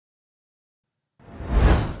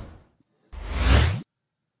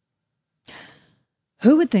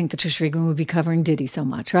Who would think that Trish Regan would be covering Diddy so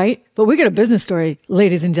much, right? But we got a business story,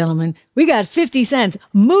 ladies and gentlemen. We got 50 Cent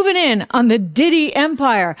moving in on the Diddy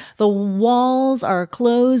empire. The walls are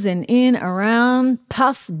closing in around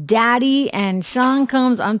Puff Daddy and Sean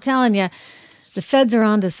Combs. I'm telling you, the feds are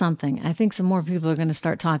onto something. I think some more people are going to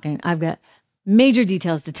start talking. I've got major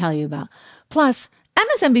details to tell you about. Plus,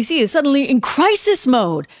 MSNBC is suddenly in crisis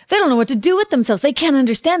mode. They don't know what to do with themselves. They can't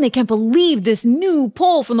understand. They can't believe this new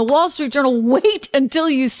poll from the Wall Street Journal. Wait until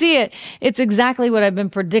you see it. It's exactly what I've been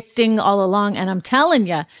predicting all along. And I'm telling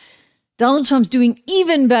you, Donald Trump's doing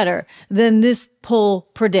even better than this poll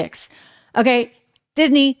predicts. Okay,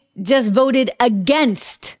 Disney just voted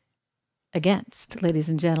against, ladies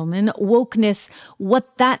and gentlemen, wokeness,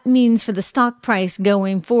 what that means for the stock price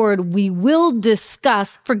going forward. We will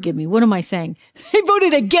discuss, forgive me, what am I saying? They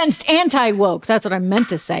voted against anti-woke. That's what I meant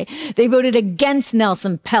to say. They voted against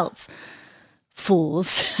Nelson Peltz.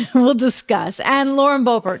 Fools. We'll discuss. And Lauren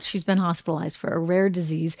Boebert, she's been hospitalized for a rare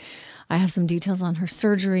disease. I have some details on her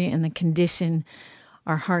surgery and the condition.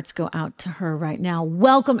 Our hearts go out to her right now.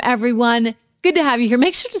 Welcome, everyone. Good to have you here.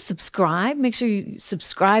 Make sure to subscribe. Make sure you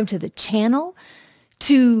subscribe to the channel,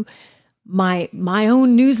 to my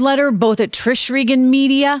own newsletter, both at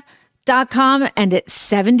trishreganmedia.com and at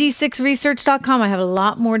 76research.com. I have a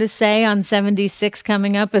lot more to say on 76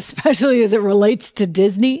 coming up, especially as it relates to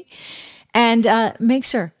Disney. And make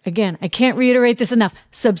sure, again, I can't reiterate this enough,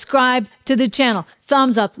 subscribe to the channel.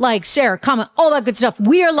 Thumbs up, like, share, comment, all that good stuff.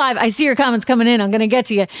 We are live. I see your comments coming in. I'm going to get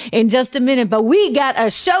to you in just a minute, but we got a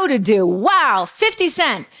show to do. Wow, 50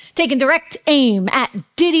 Cent taking direct aim at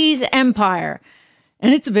Diddy's empire.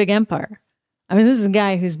 And it's a big empire. I mean, this is a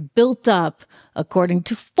guy who's built up, according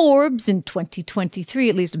to Forbes in 2023,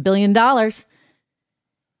 at least $1 billion.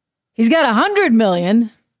 He's got $100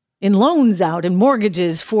 million in loans out and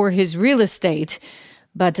mortgages for his real estate.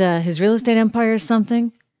 But his real estate empire is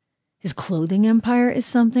something. His clothing empire is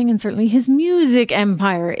something. And certainly his music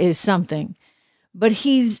empire is something. But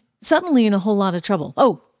he's suddenly in a whole lot of trouble.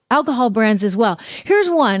 Oh, alcohol brands as well. Here's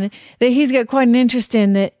one that he's got quite an interest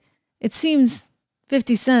in that it seems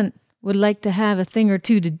 50 Cent would like to have a thing or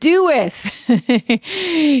two to do with.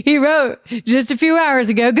 He wrote just a few hours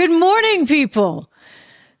ago, "Good morning, people.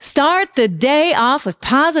 Start the day off with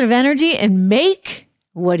positive energy and make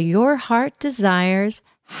what your heart desires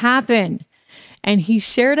happen." And he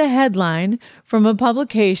shared a headline from a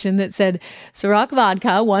publication that said, Ciroc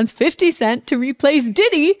Vodka wants 50 Cent to replace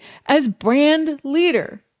Diddy as brand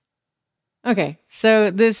leader. Okay, so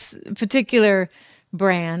this particular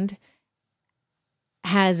brand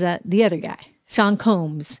has the other guy, Sean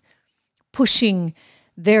Combs, pushing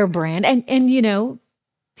their brand. And you know,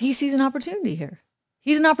 he sees an opportunity here.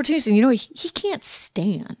 He's an opportunity. You know, he can't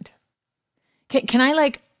stand. Can I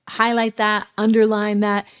like highlight that, underline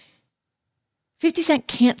that? 50 Cent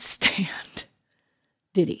can't stand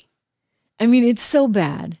Diddy. I mean, it's so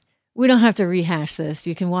bad. We don't have to rehash this.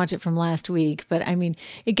 You can watch it from last week. But I mean,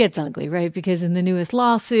 it gets ugly, right? Because in the newest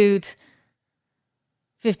lawsuit,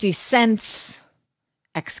 50 Cent's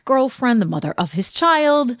ex-girlfriend, the mother of his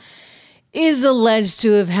child, is alleged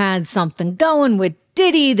to have had something going with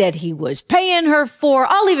Diddy that he was paying her for.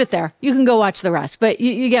 I'll leave it there. You can go watch the rest, but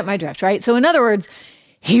you get my drift, right? So in other words,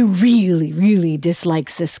 he really, really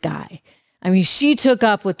dislikes this guy. I mean, she took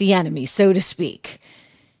up with the enemy, so to speak.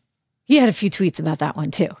 He had a few tweets about that one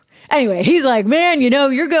too. Anyway, he's like, man, you know,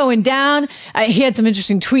 you're going down. He had some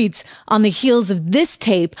interesting tweets on the heels of this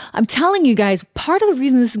tape. I'm telling you guys, part of the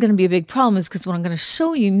reason this is going to be a big problem is because what I'm going to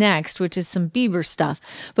show you next, which is some Bieber stuff.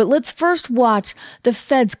 But let's first watch the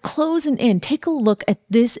feds closing in. Take a look at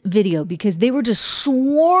this video because they were just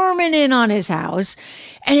swarming in on his house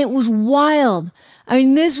and it was wild. I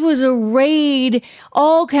mean, this was a raid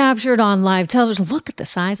all captured on live television. Look at the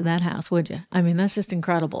size of that house, would you? I mean, that's just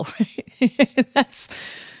incredible, right? That's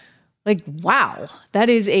like, wow, that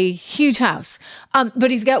is a huge house. But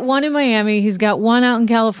he's got one in Miami. He's got one out in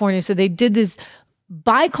California. So they did this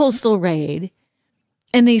bi-coastal raid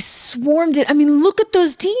and they swarmed it. I mean, look at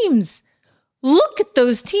those teams. Look at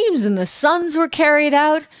those teams. And the Suns were carried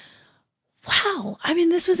out. Wow. I mean,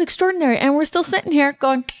 this was extraordinary. And we're still sitting here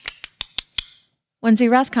going, when's the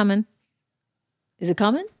arrest coming? Is it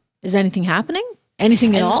coming? Is anything happening?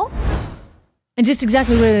 Anything at all? And just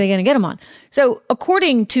exactly what are they going to get him on? So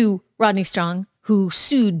according to Rodney Strong, who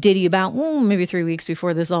sued Diddy about maybe 3 weeks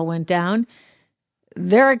before this all went down,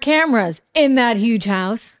 there are cameras in that huge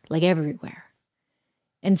house, like everywhere.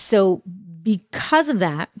 And so because of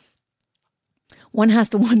that, one has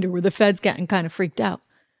to wonder were the feds getting kind of freaked out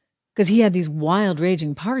because he had these wild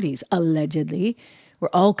raging parties, allegedly,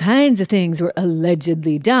 where all kinds of things were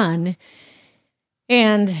allegedly done.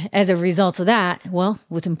 And as a result of that, well,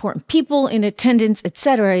 with important people in attendance,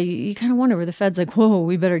 etc., you kind of wonder where the Fed's like, whoa,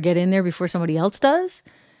 we better get in there before somebody else does.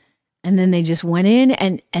 And then they just went in,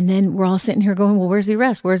 and then we're all sitting here going, well, where's the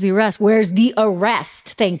arrest? Where's the arrest? Where's the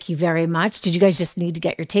arrest? Thank you very much. Did you guys just need to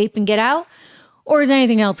get your tape and get out? Or is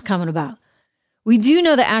anything else coming about? We do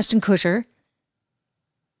know that Ashton Kutcher,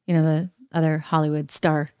 you know, the other Hollywood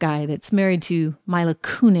star guy that's married to Mila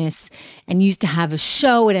Kunis and used to have a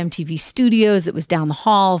show at MTV Studios that was down the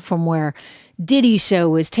hall from where Diddy's show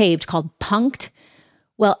was taped, called Punked.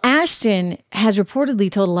 Well, Ashton has reportedly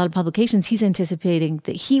told a lot of publications he's anticipating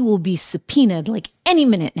that he will be subpoenaed like any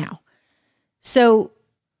minute now. So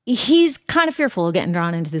he's kind of fearful of getting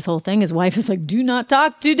drawn into this whole thing. His wife is like, do not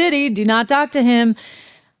talk to Diddy. Do not talk to him.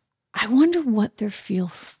 I wonder what they're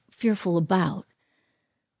fearful about.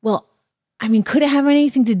 Well, I mean, could it have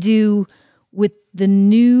anything to do with the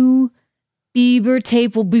new Bieber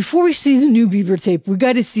tape? Well, before we see the new Bieber tape, we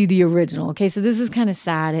got to see the original. Okay, so this is kind of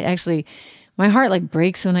sad. It actually, my heart like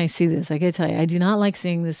breaks when I see this. I gotta tell you, I do not like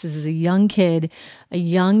seeing this. This is a young kid, a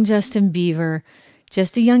young Justin Bieber,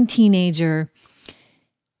 just a young teenager.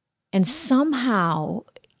 And somehow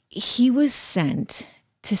he was sent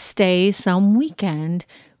to stay some weekend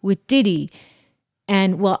with Diddy.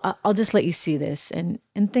 And well, I'll just let you see this and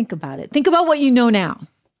think about it. Think about what you know now.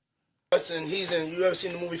 Justin, you ever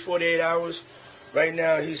seen the movie 48 Hours? Right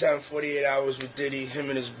now, he's having 48 hours with Diddy, him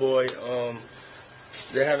and his boy.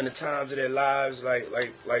 They're having the times of their lives,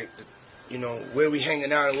 like you know, where we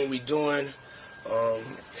hanging out and what we doing.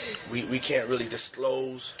 We can't really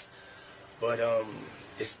disclose, but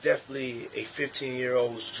it's definitely a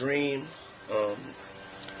 15-year-old's dream.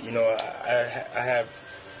 You know, I have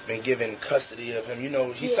been given custody of him. You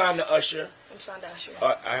know, he signed to Usher. I'm signed to Usher.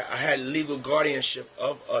 I had legal guardianship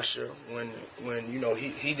of Usher when you know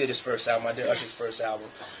he did his first album. I did Usher's first album.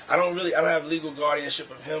 I don't have legal guardianship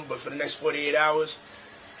of him, but for the next 48 hours,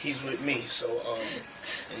 he's with me. So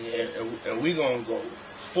and we gonna go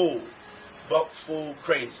full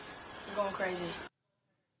crazy. I'm going crazy.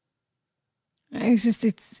 It's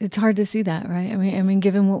just it's hard to see that, right? I mean,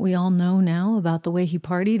 given what we all know now about the way he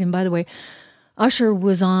partied, and by the way, Usher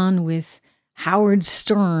was on with Howard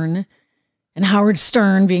Stern, and Howard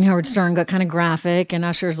Stern, being Howard Stern, got kind of graphic, and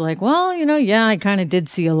Usher's like, well, you know, yeah, I kind of did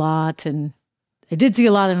see a lot, and I did see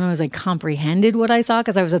a lot, and I was like, comprehended what I saw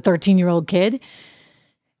because I was a 13-year-old kid.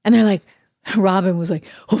 And they're like, Robin was like,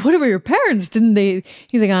 well, what about your parents? Didn't they?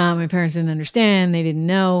 He's like, my parents didn't understand. They didn't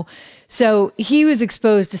know. So he was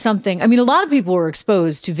exposed to something. I mean, a lot of people were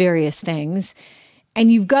exposed to various things, and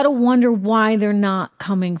you've got to wonder why they're not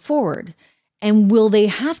coming forward. And will they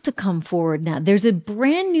have to come forward now? There's a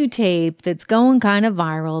brand new tape that's going kind of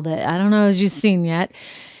viral that I don't know if you've seen yet.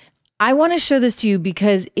 I want to show this to you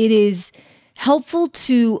because it is helpful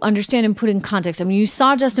to understand and put in context. I mean, you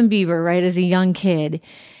saw Justin Bieber, right, as a young kid.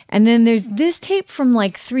 And then there's this tape from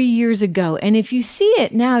like 3 years ago. And if you see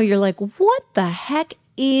it now, you're like, what the heck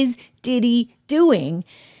is Diddy doing?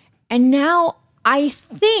 And now I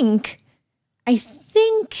think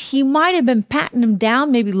he might have been patting him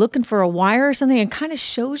down, maybe looking for a wire or something, and kind of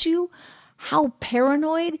shows you how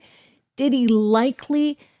paranoid Diddy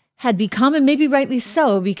likely had become, and maybe rightly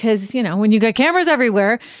so, because, you know, when you got cameras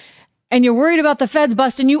everywhere and you're worried about the feds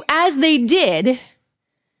busting you as they did,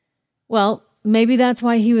 well, maybe that's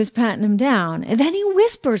why he was patting him down. And then he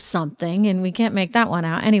whispers something, and we can't make that one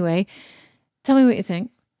out. Anyway, tell me what you think.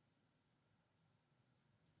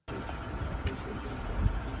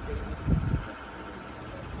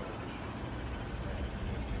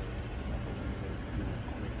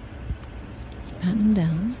 Patting him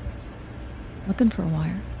down, looking for a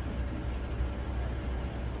wire.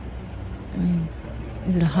 I mean,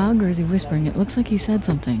 is it a hug or is he whispering? It looks like he said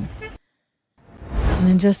something. And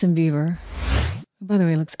then Justin Bieber, who, by the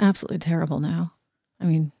way, looks absolutely terrible now. I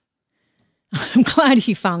mean, I'm glad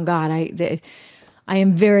he found God. I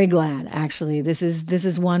am very glad, actually. This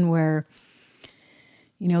is one where,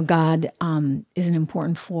 you know, God is an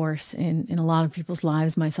important force in a lot of people's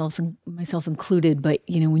lives, myself included. But,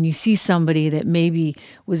 you know, when you see somebody that maybe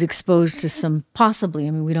was exposed to some, possibly,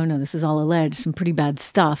 I mean, we don't know, this is all alleged, some pretty bad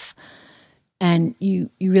stuff, and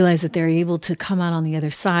you realize that they're able to come out on the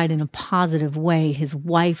other side in a positive way. His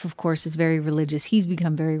wife, of course, is very religious. He's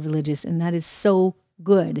become very religious, and that is so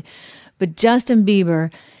good. But Justin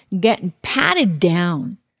Bieber getting patted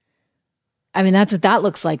down, I mean, that's what that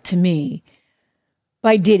looks like to me,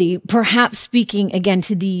 by Diddy, perhaps speaking again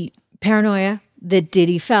to the paranoia that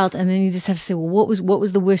Diddy felt. And then you just have to say, well, what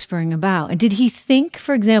was the whispering about? And did he think,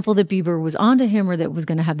 for example, that Bieber was onto him, or that was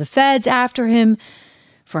going to have the feds after him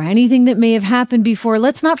for anything that may have happened before?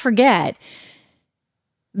 Let's not forget,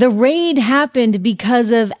 The raid happened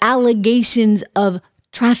because of allegations of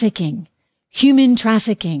trafficking, human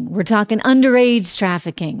trafficking. We're talking underage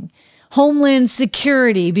trafficking, Homeland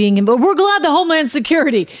Security being in, but we're glad the Homeland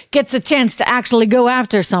Security gets a chance to actually go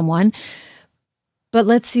after someone. But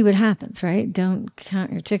let's see what happens, right? Don't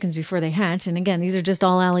count your chickens before they hatch. And again, these are just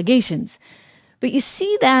all allegations. But you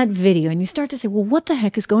see that video and you start to say, well, what the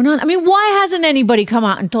heck is going on? I mean, why hasn't anybody come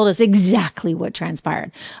out and told us exactly what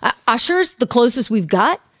transpired? Usher's the closest we've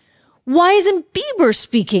got. Why isn't Bieber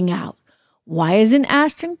speaking out? Why isn't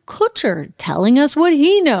Ashton Kutcher telling us what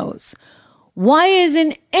he knows? Why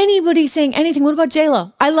isn't anybody saying anything? What about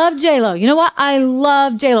J-Lo? I love J-Lo. You know what? I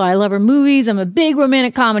love J-Lo. I love her movies. I'm a big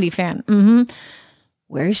romantic comedy fan.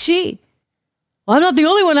 Where is she? Well, I'm not the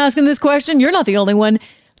only one asking this question. You're not the only one.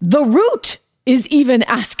 The Root is even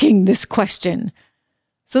asking this question.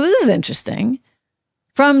 So this is interesting.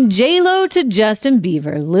 From J-Lo to Justin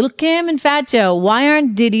Bieber, Lil' Kim and Fat Joe, why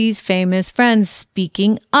aren't Diddy's famous friends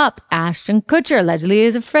speaking up? Ashton Kutcher allegedly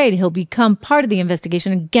is afraid he'll become part of the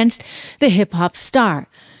investigation against the hip-hop star.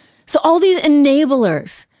 So all these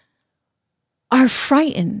enablers are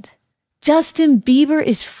frightened. Justin Bieber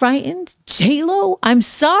is frightened. J-Lo, I'm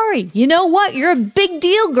sorry. You know what? You're a big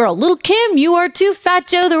deal, girl. Lil' Kim, you are too. Fat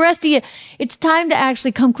Joe, the rest of you. It's time to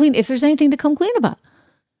actually come clean if there's anything to come clean about.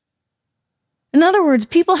 In other words,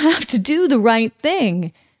 people have to do the right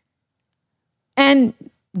thing. And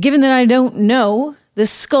given that I don't know the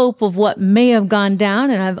scope of what may have gone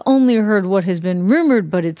down, and I've only heard what has been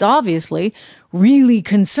rumored, but it's obviously really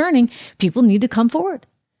concerning, people need to come forward.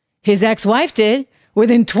 His ex-wife did.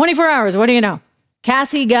 Within 24 hours, what do you know?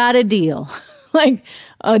 Cassie got a deal. Like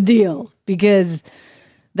a deal. Because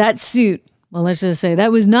that suit, well, let's just say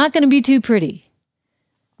that was not going to be too pretty.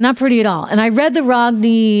 Not pretty at all. And I read the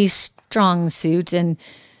Rodney Strong suit, and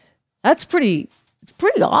that's pretty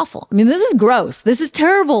awful. I mean, this is gross. This is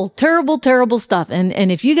terrible, terrible, terrible stuff. And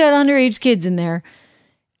if you got underage kids in there,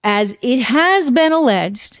 as it has been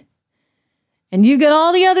alleged, and you got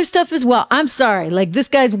all the other stuff as well, I'm sorry. Like, this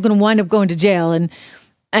guy's going to wind up going to jail. And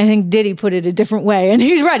I think Diddy put it a different way. And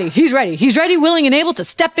he's ready. He's ready. He's ready, willing, and able to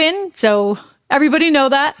step in. So everybody know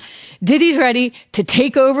that. Diddy's ready to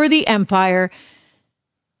take over the empire.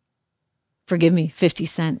 Forgive me, 50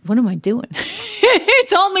 Cent. What am I doing?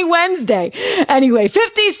 It's only Wednesday. Anyway,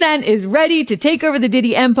 50 Cent is ready to take over the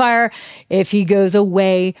Diddy empire if he goes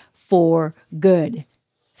away for good.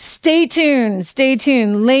 Stay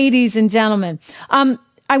tuned, ladies and gentlemen.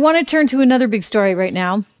 I want to turn to another big story right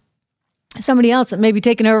now. Somebody else that may be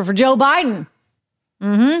taking over for Joe Biden.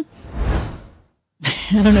 I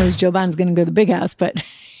don't know if Joe Biden's going to go to the big house, but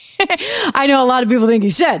I know a lot of people think he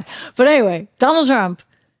should. But anyway, Donald Trump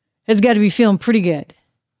has got to be feeling pretty good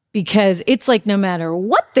because it's like no matter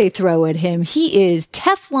what they throw at him, he is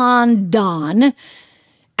Teflon Don. And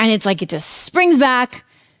it's like it just springs back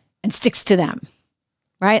and sticks to them.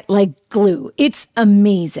 Right? Like glue. It's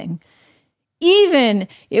amazing. Even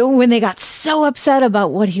when they got so upset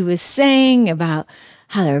about what he was saying, about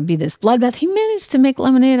how there would be this bloodbath, he managed to make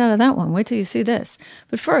lemonade out of that one. Wait till you see this.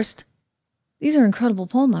 But first, these are incredible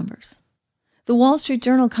poll numbers. The Wall Street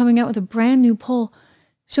Journal coming out with a brand new poll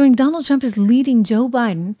showing Donald Trump is leading Joe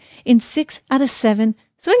Biden in 6 out of 7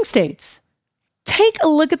 swing states. Take a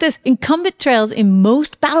look at this. Incumbent trails in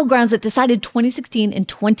most battlegrounds that decided 2016 and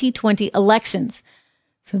 2020 elections.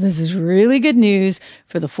 So this is really good news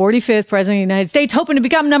for the 45th president of the United States, hoping to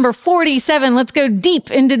become number 47. Let's go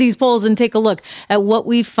deep into these polls and take a look at what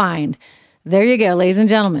we find. There you go, ladies and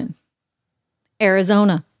gentlemen.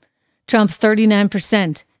 Arizona, Trump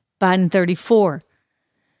 39%, Biden 34%.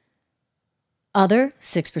 Other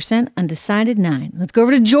 6%, undecided 9%. Let's go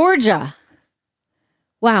over to Georgia.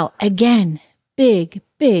 Wow, again, big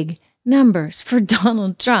numbers for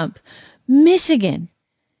Donald Trump. Michigan.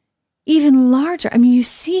 Even larger. I mean, you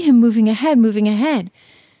see him moving ahead.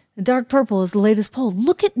 The dark purple is the latest poll.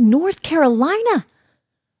 Look at North Carolina.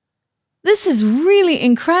 This is really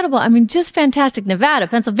incredible. I mean, just fantastic. Nevada,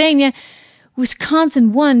 Pennsylvania,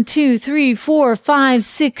 Wisconsin, 1, 2, 3, 4, 5,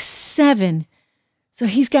 6, 7. So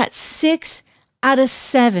he's got 6 out of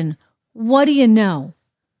 7. What do you know?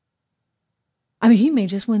 I mean, he may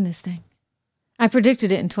just win this thing. I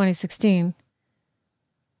predicted it in 2016.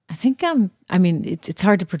 I think it's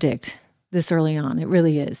hard to predict this early on. It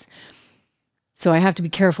really is. So I have to be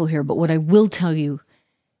careful here. But what I will tell you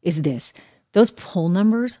is this. Those poll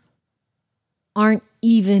numbers aren't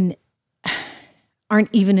even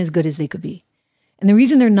as good as they could be. And the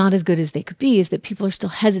reason they're not as good as they could be is that people are still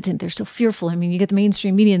hesitant. They're still fearful. I mean, you get the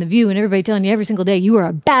mainstream media and The View and everybody telling you every single day you are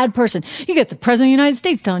a bad person. You get the president of the United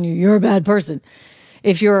States telling you you're a bad person.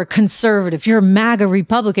 if you're a conservative, if you're a MAGA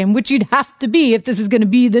Republican, which you'd have to be if this is going to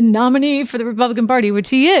be the nominee for the Republican Party, which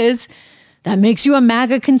he is, that makes you a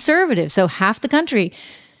MAGA conservative. So half the country,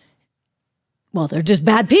 well, they're just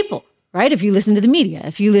bad people, right? If you listen to the media,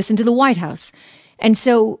 if you listen to the White House. And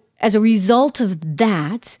so as a result of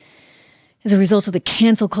that, as a result of the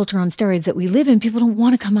cancel culture on steroids that we live in, people don't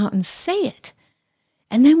want to come out and say it.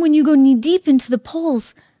 And then when you go knee deep into the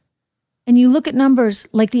polls and you look at numbers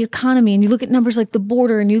like the economy and you look at numbers like the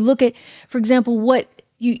border and you look at, for example, what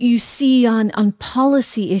you see on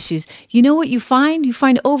policy issues, you know what you find? You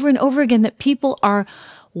find over and over again that people are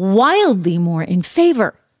wildly more in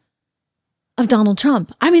favor of Donald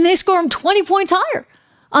Trump. I mean, they score him 20 points higher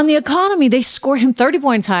on the economy. They score him 30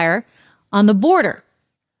 points higher on the border.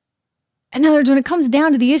 In other words, when it comes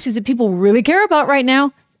down to the issues that people really care about right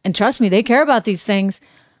now, and trust me, they care about these things,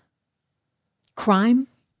 crime,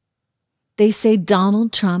 they say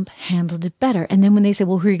Donald Trump handled it better. And then when they say,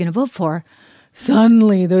 well, who are you going to vote for?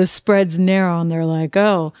 Suddenly those spreads narrow and they're like,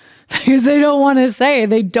 oh, because they don't want to say it.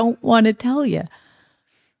 They don't want to tell you.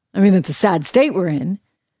 I mean, that's a sad state we're in,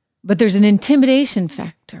 but there's an intimidation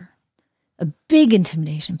factor, a big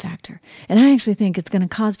intimidation factor. And I actually think it's going to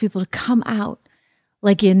cause people to come out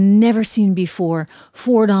like you've never seen before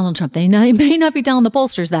for Donald Trump. They may not be telling the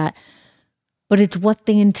pollsters that, but it's what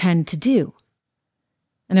they intend to do.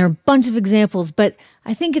 And there are a bunch of examples, but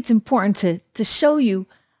I think it's important to show you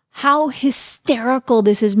how hysterical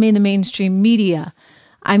this has made the mainstream media.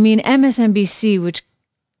 I mean, MSNBC, which,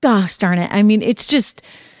 gosh darn it, I mean, it's just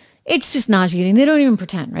nauseating. They don't even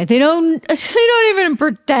pretend, right? They don't even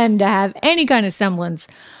pretend to have any kind of semblance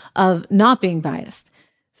of not being biased.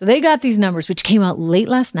 So they got these numbers, which came out late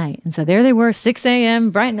last night. And so there they were, 6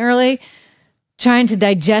 a.m., bright and early, trying to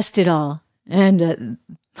digest it all. And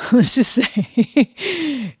let's just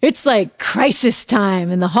say it's like crisis time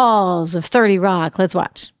in the halls of 30 Rock. Let's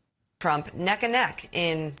watch. Trump neck and neck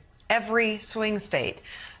in every swing state.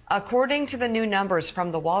 According to the new numbers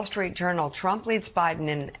from the Wall Street Journal, Trump leads Biden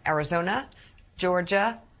in Arizona,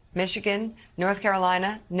 Georgia, Michigan, North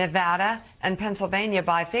Carolina, Nevada, and Pennsylvania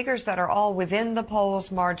by figures that are all within the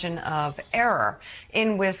poll's margin of error.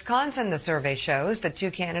 In Wisconsin, the survey shows the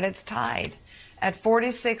two candidates tied at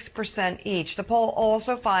 46% each. The poll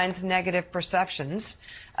also finds negative perceptions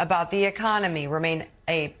about the economy remain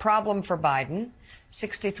a problem for Biden.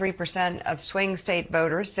 63% of swing state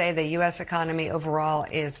voters say the U.S. economy overall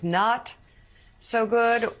is not so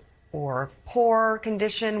good or poor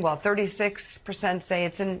condition, while 36% say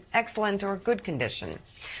it's in excellent or good condition.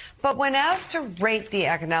 But when asked to rate the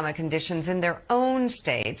economic conditions in their own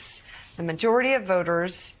states, the majority of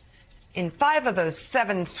voters in 5 of those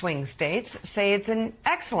 7 swing states say it's in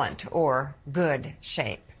excellent or good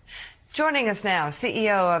shape. Joining us now,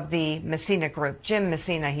 CEO of the Messina Group, Jim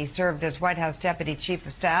Messina. He served as White House Deputy Chief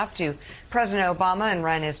of Staff to President Obama and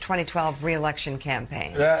ran his 2012 re-election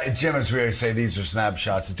campaign. Jim, as we say, these are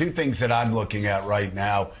snapshots. The 2 things that I'm looking at right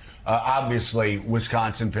now, obviously,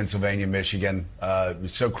 Wisconsin, Pennsylvania, Michigan,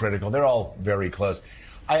 so critical. They're all very close.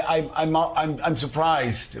 I'm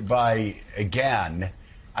surprised by, again,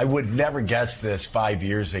 I would never guess this 5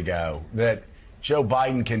 years ago, that Joe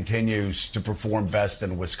Biden continues to perform best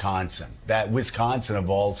in Wisconsin. That Wisconsin, of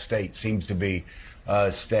all states, seems to be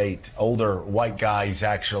a state. Older white guys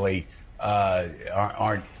actually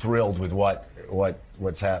aren't thrilled with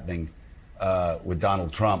what's happening with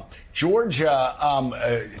Donald Trump. Georgia,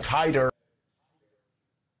 tighter.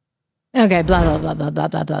 Okay, blah, blah, blah, blah, blah,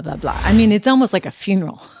 blah, blah, blah, blah. I mean, it's almost like a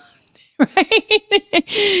funeral.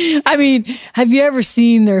 Right? I mean, have you ever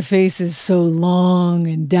seen their faces so long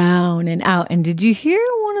and down and out? And did you hear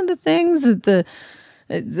one of the things that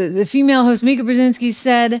the female host, Mika Brzezinski,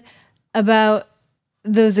 said about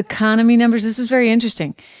those economy numbers? This was very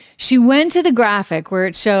interesting. She went to the graphic where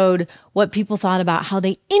it showed what people thought about how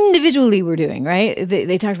they individually were doing, right?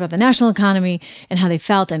 They talked about the national economy and how they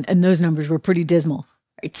felt, and those numbers were pretty dismal.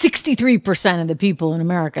 63% of the people in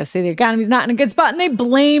America say the economy's not in a good spot, and they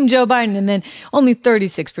blame Joe Biden, and then only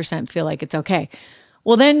 36% feel like it's okay.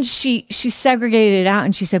 Well, then she segregated it out,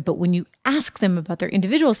 and she said, but when you ask them about their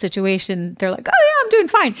individual situation, they're like, oh yeah, I'm doing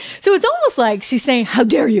fine. So it's almost like she's saying, how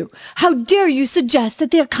dare you? How dare you suggest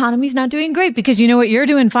that the economy's not doing great because you know what, you're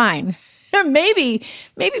doing fine. Maybe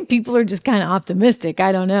people are just kind of optimistic.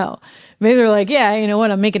 I don't know. Maybe they're like, yeah, you know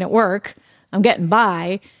what, I'm making it work. I'm getting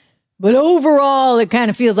by. But overall, it kind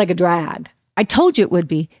of feels like a drag. I told you it would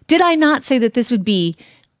be. Did I not say that this would be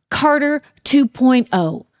Carter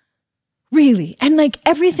 2.0? Really? And like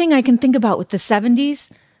everything I can think about with the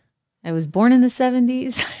 70s, I was born in the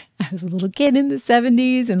 70s. I was a little kid in the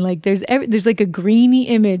 70s, and like there's like a grainy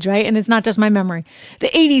image, right? And it's not just my memory. The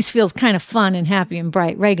 80s feels kind of fun and happy and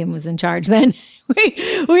bright. Reagan was in charge then.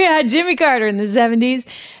 we had Jimmy Carter in the 70s,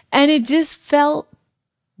 and it just felt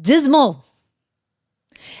dismal.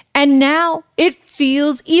 And now it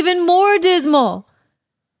feels even more dismal.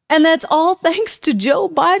 And that's all thanks to Joe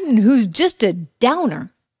Biden, who's just a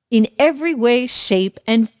downer in every way, shape,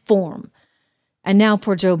 and form. And now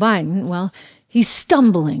poor Joe Biden, well, he's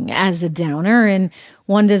stumbling as a downer, and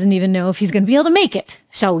one doesn't even know if he's going to be able to make it,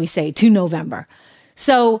 shall we say, to November.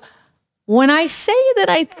 So when I say that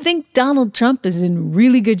I think Donald Trump is in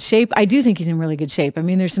really good shape, I do think he's in really good shape. I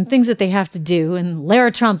mean, there's some things that they have to do, and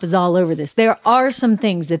Lara Trump is all over this. There are some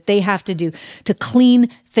things that they have to do to clean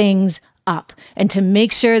things up and to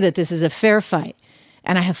make sure that this is a fair fight.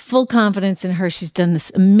 And I have full confidence in her. She's done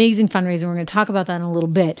this amazing fundraiser. We're going to talk about that in a little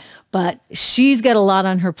bit, but she's got a lot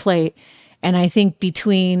on her plate. And I think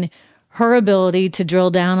between her ability to drill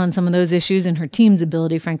down on some of those issues and her team's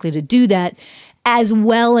ability, frankly, to do that, as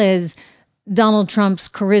well as Donald Trump's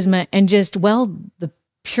charisma and just, well, the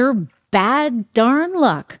pure bad darn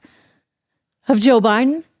luck of Joe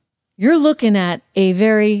Biden, you're looking at a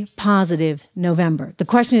very positive November. The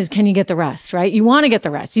question is, can you get the rest, right? You want to get the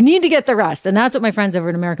rest. You need to get the rest. And that's what my friends over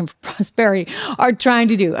at American for Prosperity are trying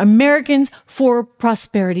to do.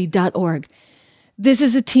 Americansforprosperity.org. This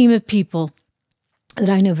is a team of people that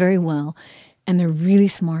I know very well, and they're really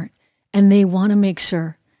smart. And they want to make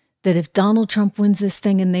sure that if Donald Trump wins this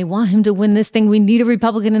thing, and they want him to win this thing, we need a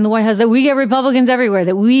Republican in the White House, that we get Republicans everywhere,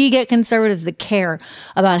 that we get conservatives that care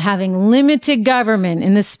about having limited government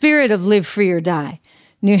in the spirit of live free or die.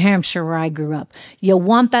 New Hampshire, where I grew up. You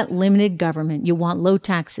want that limited government. You want low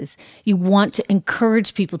taxes. You want to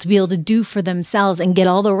encourage people to be able to do for themselves and get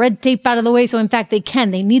all the red tape out of the way. So in fact, they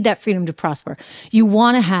need that freedom to prosper. You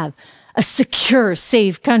want to have a secure,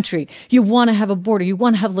 safe country. You want to have a border. You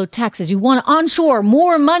want to have low taxes. You want to onshore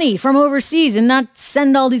more money from overseas and not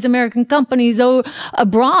send all these American companies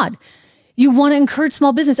abroad. You want to encourage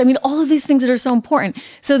small business. I mean, all of these things that are so important.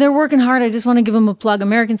 So they're working hard. I just want to give them a plug.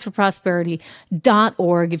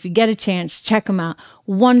 Americansforprosperity.org. If you get a chance, check them out.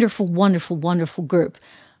 Wonderful, wonderful, wonderful group.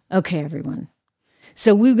 Okay, everyone.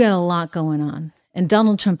 So we've got a lot going on. And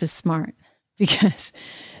Donald Trump is smart because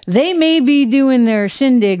they may be doing their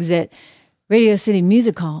shindigs at Radio City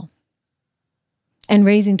Music Hall and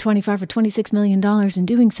raising $25 or $26 million in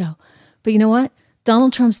doing so. But you know what?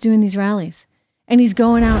 Donald Trump's doing these rallies, and he's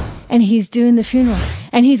going out and he's doing the funeral,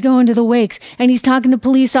 and he's going to the wakes, and he's talking to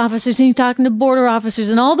police officers, and he's talking to border officers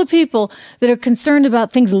and all the people that are concerned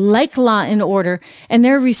about things like law and order, and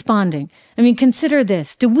they're responding. I mean, consider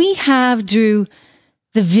this. Do we have, Drew,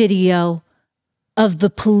 the video of the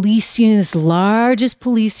police union, this largest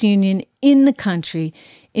police union in the country,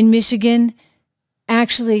 in Michigan,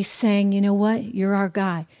 actually saying, you know what, you're our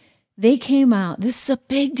guy. They came out. This is a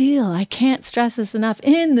big deal. I can't stress this enough.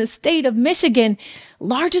 In the state of Michigan,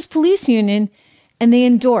 largest police union, and they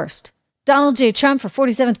endorsed Donald J. Trump for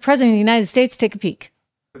 47th President of the United States. Take a peek.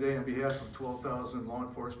 Today, on behalf of 12,000 law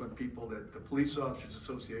enforcement people that the Police Officers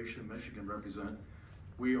Association of Michigan represent,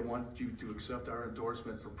 we want you to accept our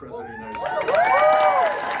endorsement for President of the United States.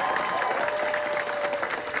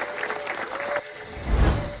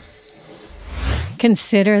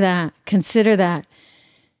 Consider that. Consider that.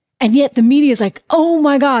 And yet the media is like, oh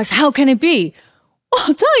my gosh, how can it be? Well,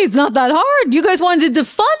 I'll tell you, it's not that hard. You guys wanted to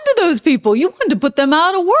defund those people. You wanted to put them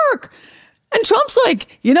out of work. And Trump's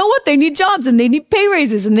like, you know what? They need jobs, and they need pay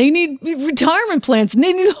raises, and they need retirement plans, and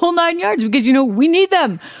they need the whole 9 yards because, you know, we need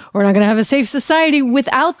them. We're not going to have a safe society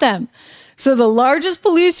without them. So the largest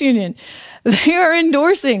police union, they are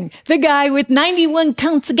endorsing the guy with 91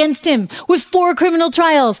 counts against him with 4 criminal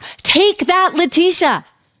trials. Take that, Letitia.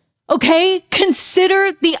 Okay?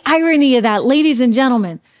 Consider the irony of that, ladies and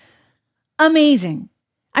gentlemen. Amazing.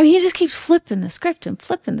 I mean, he just keeps flipping the script and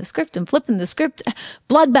flipping the script and flipping the script.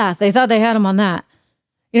 Bloodbath. They thought they had him on that.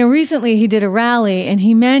 You know, recently he did a rally and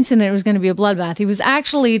he mentioned that it was going to be a bloodbath. He was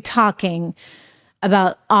actually talking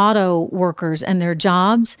about auto workers and their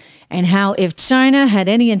jobs and how if China had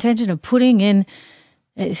any intention of putting in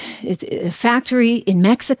a factory in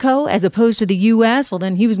Mexico as opposed to the U.S., well,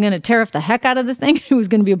 then he was going to tariff the heck out of the thing. It was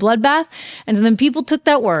going to be a bloodbath. And so then people took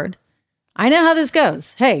that word. I know how this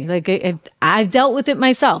goes. Hey, like I've dealt with it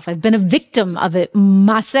myself. I've been a victim of it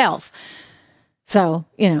myself. So,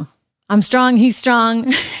 you know, I'm strong, he's strong.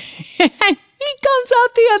 And he comes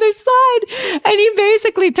out the other side and he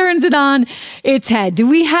basically turns it on its head. Do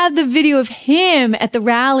we have the video of him at the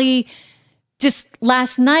rally just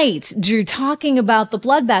last night, Drew, talking about the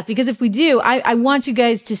bloodbath? Because if we do, I want you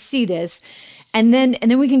guys to see this. And then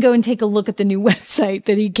we can go and take a look at the new website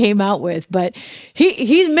that he came out with. But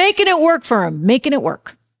he's making it work for him, making it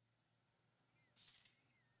work.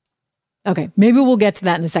 Okay, maybe we'll get to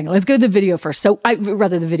that in a second. Let's go to the video first. I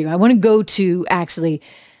want to go to actually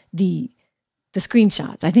the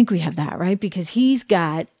screenshots. I think we have that, right? Because he's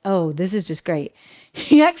got, this is just great.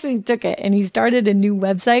 He actually took it and he started a new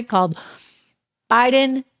website called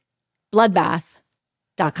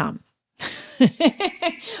BidenBloodbath.com.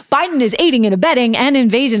 Biden is aiding and abetting an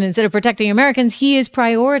invasion instead of protecting Americans. He is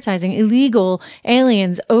prioritizing illegal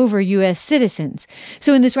aliens over U.S. citizens.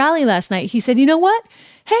 So in this rally last night, he said, you know what?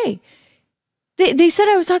 Hey, they said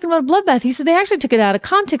I was talking about a bloodbath. He said they actually took it out of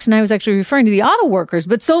context and I was actually referring to the auto workers.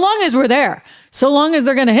 But so long as we're there, so long as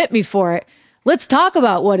they're going to hit me for it, let's talk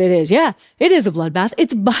about what it is. Yeah, it is a bloodbath.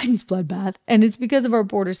 It's Biden's bloodbath. And it's because of our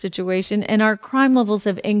border situation and our crime levels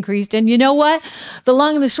have increased. And you know what? The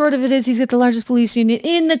long and the short of it is he's got the largest police union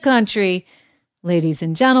in the country, ladies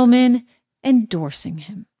and gentlemen, endorsing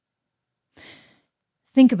him.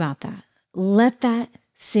 Think about that. Let that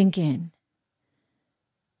sink in.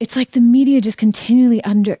 It's like the media just continually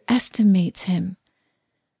underestimates him.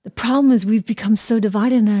 The problem is we've become so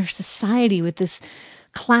divided in our society with this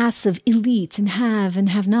class of elites and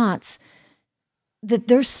have-nots that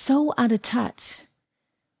they're so out of touch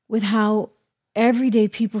with how everyday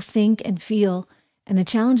people think and feel and the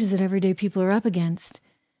challenges that everyday people are up against,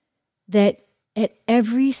 that at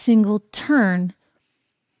every single turn,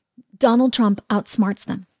 Donald Trump outsmarts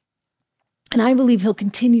them. And I believe he'll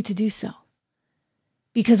continue to do so.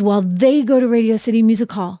 Because while they go to Radio City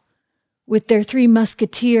Music Hall with their Three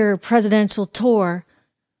Musketeer presidential tour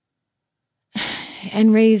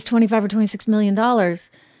and raise $25 or $26 million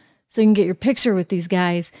so you can get your picture with these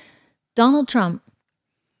guys, Donald Trump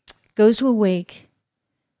goes to a wake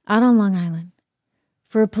out on Long Island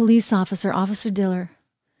for a police officer, Officer Diller,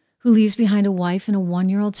 who leaves behind a wife and a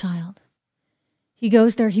 1-year-old child. He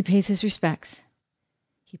goes there, he pays his respects.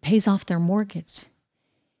 He pays off their mortgage.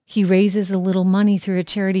 He raises a little money through a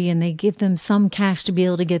charity and they give them some cash to be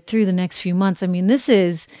able to get through the next few months. I mean, this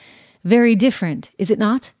is very different, is it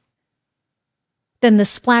not? Than the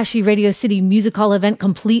splashy Radio City Music Hall event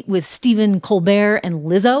complete with Stephen Colbert and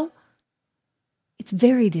Lizzo. It's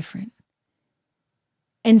very different.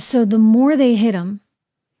 And so the more they hit him,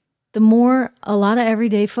 the more a lot of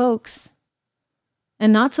everyday folks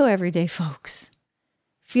and not so everyday folks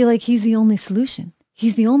feel like he's the only solution.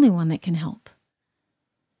 He's the only one that can help.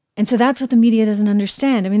 And so that's what the media doesn't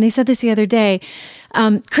understand. I mean, they said this the other day.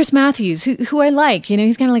 Chris Matthews, who I like,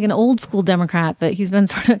 he's kind of like an old school Democrat, but he's been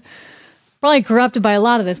sort of probably corrupted by a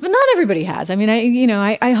lot of this, but not everybody has. I mean,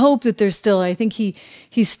 I hope that there's still, I think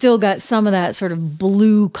he's still got some of that sort of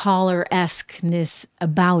blue collar-esque-ness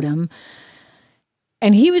about him.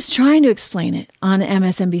 And he was trying to explain it on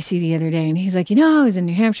MSNBC the other day. And he's like, I was in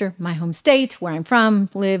New Hampshire, my home state, where I'm from,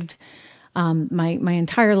 lived my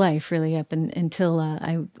entire life, really, up until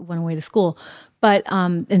I went away to school, but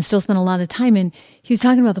and still spent a lot of time in. He was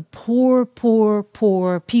talking about the poor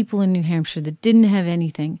people in New Hampshire that didn't have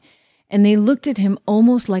anything, and they looked at him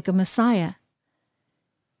almost like a messiah.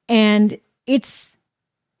 And it's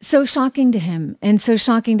so shocking to him, and so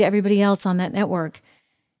shocking to everybody else on that network.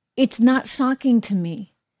 It's not shocking to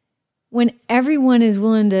me when everyone is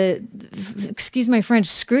willing to, excuse my French,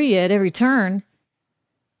 screw you at every turn.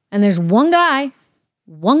 And there's one guy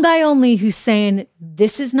only who's saying,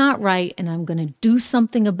 this is not right and I'm going to do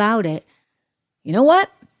something about it. You know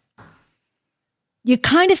what? You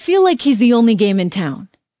kind of feel like he's the only game in town.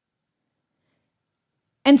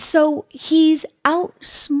 And so he's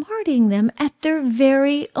outsmarting them at their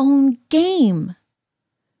very own game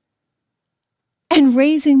and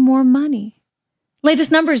raising more money.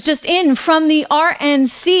 Latest numbers just in from the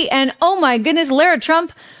RNC. And oh my goodness, Lara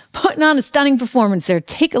Trump putting on a stunning performance there.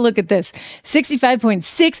 Take a look at this.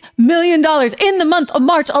 $65.6 million in the month of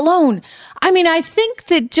March alone. I mean, I think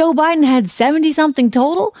that Joe Biden had 70-something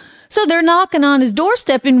total. So they're knocking on his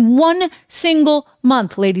doorstep in one single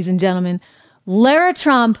month, ladies and gentlemen. Lara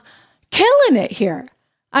Trump killing it here.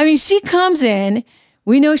 I mean, she comes in.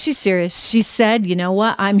 We know she's serious. She said, you know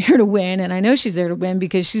what? I'm here to win. And I know she's there to win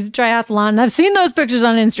because she's a triathlon. And I've seen those pictures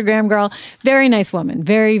on Instagram, girl. Very nice woman.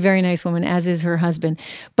 Very, very nice woman, as is her husband.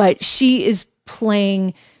 But she is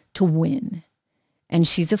playing to win. And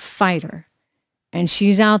she's a fighter. And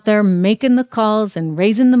she's out there making the calls and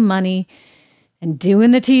raising the money and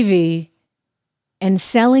doing the TV and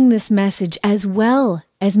selling this message, as well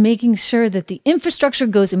as making sure that the infrastructure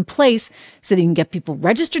goes in place so that you can get people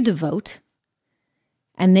registered to vote.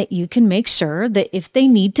 and that you can make sure that if they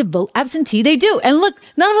need to vote absentee, they do. And look,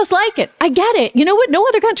 none of us like it. I get it. You know what? No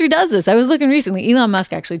other country does this. I was looking recently. Elon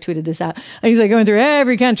Musk actually tweeted this out. He's like going through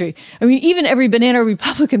every country. I mean, even every banana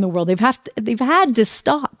republic in the world, they've had to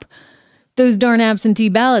stop those darn absentee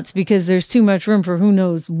ballots because there's too much room for who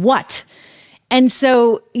knows what. And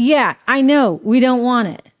so, yeah, I know we don't want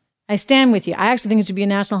it. I stand with you. I actually think it should be a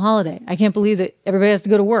national holiday. I can't believe that everybody has to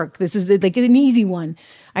go to work. This is like an easy one.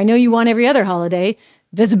 I know you want every other holiday,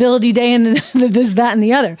 Visibility Day and this, that, and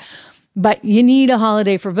the other. But you need a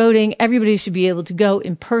holiday for voting. Everybody should be able to go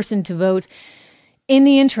in person to vote. In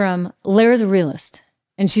the interim, Lara's a realist.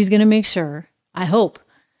 And she's going to make sure, I hope,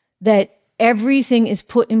 that everything is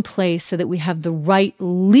put in place so that we have the right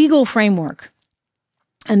legal framework.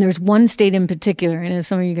 And there's one state in particular, and if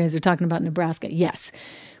some of you guys are talking about Nebraska, yes,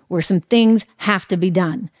 where some things have to be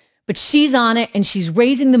done. But she's on it, and she's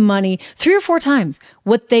raising the money 3 or 4 times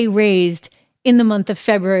what they raised in the month of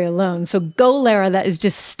February alone. So go, Lara. That is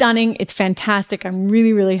just stunning. It's fantastic. I'm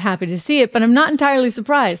really, really happy to see it, but I'm not entirely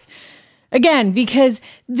surprised. Again, because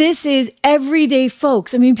this is everyday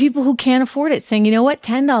folks. I mean, people who can't afford it saying, you know what,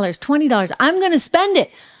 $10, $20, I'm going to spend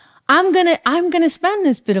it. I'm going to spend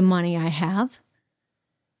this bit of money I have,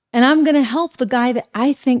 and I'm going to help the guy that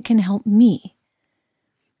I think can help me.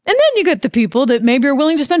 And then you get the people that maybe are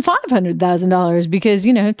willing to spend $500,000 because,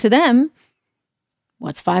 you know, to them,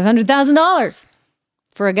 what's $500,000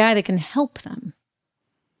 for a guy that can help them?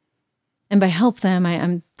 And by help them,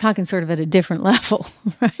 I'm talking sort of at a different level,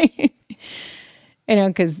 right? You know,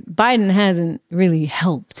 because Biden hasn't really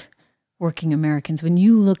helped working Americans. When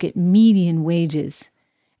you look at median wages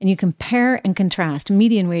and you compare and contrast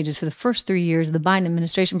median wages for the first 3 years of the Biden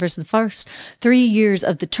administration versus the first 3 years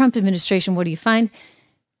of the Trump administration, what do you find?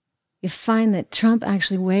 You find that Trump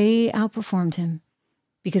actually way outperformed him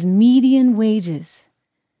because median wages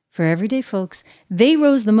for everyday folks, they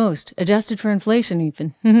rose the most, adjusted for inflation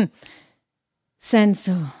even, since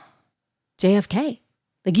JFK.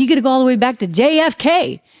 Like you got to go all the way back to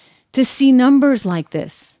JFK to see numbers like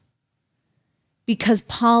this. Because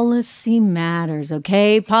policy matters,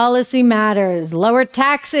 okay? Policy matters. Lower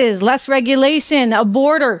taxes, less regulation, a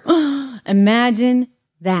border. Imagine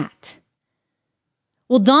that.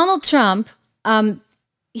 Well, Donald Trump,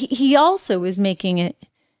 he also is making it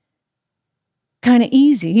kind of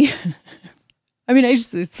easy. I mean,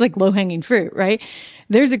 it's like low-hanging fruit, right?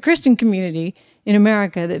 There's a Christian community in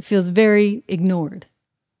America that feels very ignored,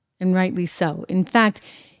 and rightly so. In fact,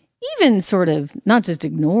 even sort of not just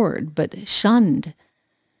ignored, but shunned.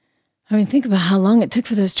 I mean, think about how long it took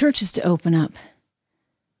for those churches to open up.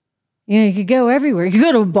 You know, you could go everywhere. You could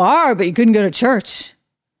go to a bar, but you couldn't go to church.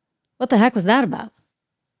 What the heck was that about?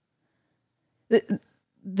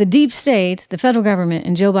 The deep state, the federal government,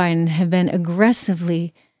 and Joe Biden have been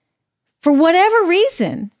aggressively, for whatever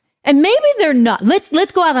reason, and maybe they're not. Let's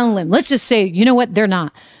go out on a limb. Let's just say, you know what? They're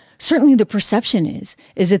not. Certainly the perception is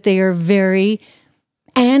that they are very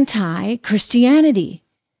anti-Christianity.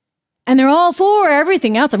 And they're all for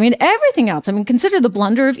everything else. I mean, everything else. I mean, consider the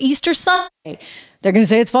blunder of Easter Sunday. They're going to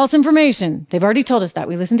say it's false information. They've already told us that.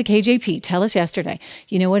 We listened to KJP tell us yesterday.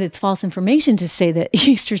 You know what? It's false information to say that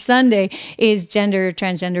Easter Sunday is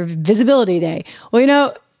transgender visibility day. Well, you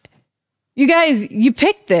know, you guys, you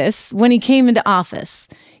picked this when he came into office.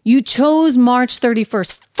 You chose March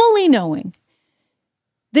 31st, fully knowing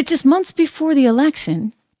that just months before the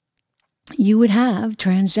election, you would have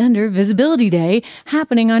Transgender Visibility Day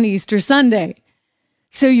happening on Easter Sunday.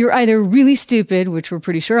 So you're either really stupid, which we're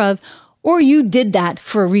pretty sure of, or you did that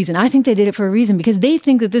for a reason. I think they did it for a reason because they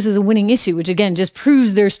think that this is a winning issue, which again just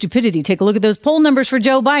proves their stupidity. Take a look at those poll numbers for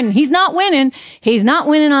Joe Biden. He's not winning. He's not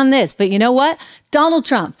winning on this. But you know what? Donald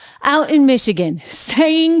Trump out in Michigan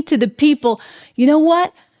saying to the people, you know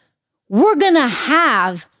what? We're going to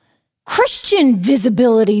have Christian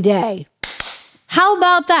Visibility Day. How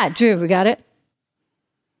about that, Drew? We got it?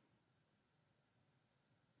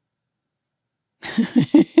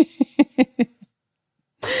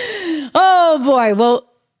 Oh boy. Well,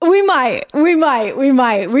 we might. We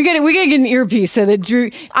gotta get an earpiece so that Drew,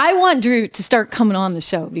 I want Drew to start coming on the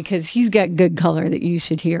show because he's got good color that you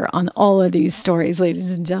should hear on all of these stories,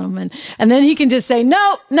 ladies and gentlemen. And then he can just say,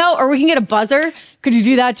 no, or we can get a buzzer. Could you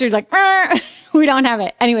do that, Drew? Like, we don't have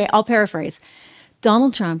it. Anyway, I'll paraphrase.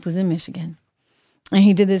 Donald Trump was in Michigan. And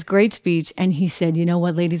he did this great speech and he said, you know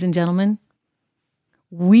what, ladies and gentlemen,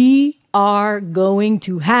 we are going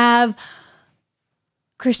to have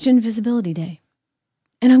Christian Visibility Day.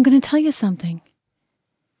 And I'm going to tell you something.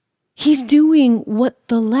 He's doing what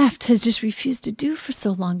the left has just refused to do for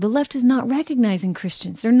so long. The left is not recognizing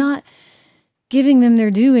Christians. They're not giving them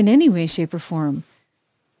their due in any way, shape, or form.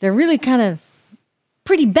 They're really kind of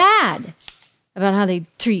pretty bad about how they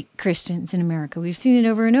treat Christians in America. We've seen it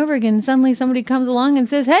over and over again. Suddenly somebody comes along and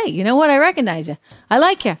says, hey, you know what? I recognize you. I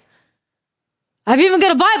like you. I've even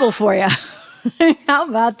got a Bible for you. How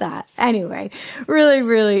about that? Anyway, really,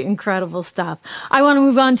 really incredible stuff. I want to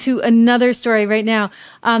move on to another story right now.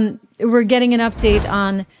 We're getting an update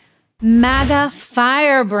on MAGA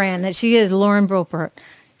firebrand that she is, Lauren Boebert.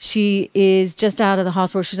 She is just out of the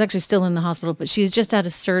hospital. She's actually still in the hospital, but she is just out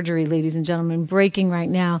of surgery, ladies and gentlemen, breaking right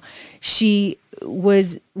now. She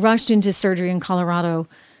was rushed into surgery in Colorado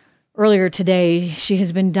earlier today. She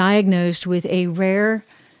has been diagnosed with a rare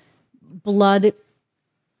blood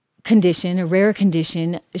condition, a rare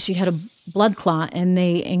condition. She had a blood clot, and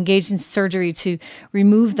they engaged in surgery to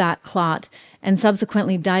remove that clot and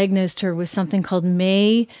subsequently diagnosed her with something called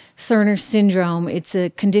may-thurner syndrome. It's a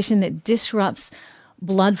condition that disrupts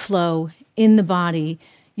blood flow in the body.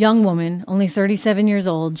 Young woman, only 37 years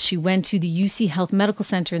old. She went to the UC Health Medical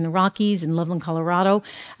Center in the Rockies in Loveland, Colorado,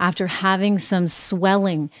 after having some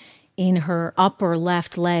swelling in her upper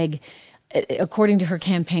left leg. According to her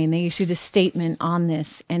campaign, they issued a statement on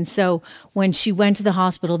this. And so when she went to the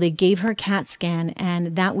hospital, they gave her a CAT scan,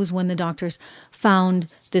 and that was when the doctors found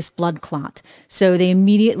this blood clot. So they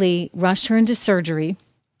immediately rushed her into surgery,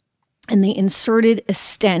 and they inserted a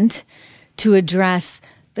stent to address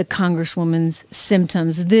the Congresswoman's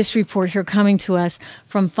symptoms. This report here coming to us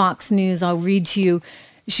from Fox News, I'll read to you.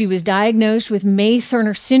 She was diagnosed with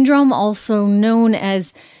may-thurner syndrome, also known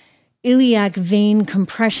as iliac vein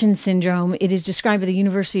compression syndrome. It is described by the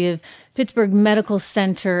University of Pittsburgh Medical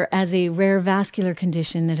Center as a rare vascular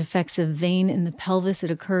condition that affects a vein in the pelvis. It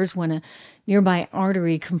occurs when a nearby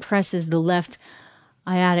artery compresses the left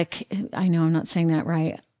iliac. I know I'm not saying that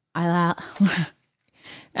right.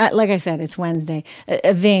 Like I said, it's Wednesday.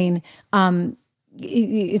 A vein.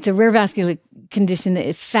 It's a rare vascular condition that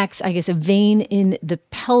affects, I guess, a vein in the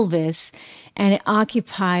pelvis, and it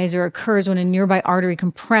occupies or occurs when a nearby artery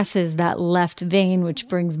compresses that left vein, which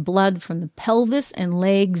brings blood from the pelvis and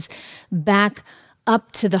legs back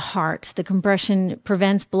up to the heart. The compression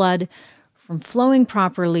prevents blood from flowing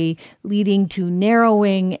properly, leading to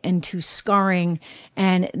narrowing and to scarring.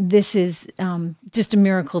 And this is just a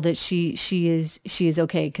miracle that she is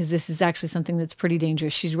okay, because this is actually something that's pretty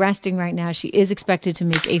dangerous. She's resting right now. She is expected to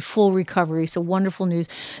make a full recovery. So wonderful news.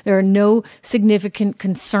 There are no significant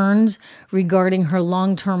concerns regarding her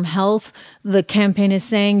long-term health. The campaign is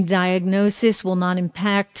saying diagnosis will not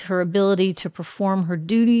impact her ability to perform her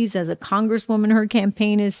duties as a congresswoman, her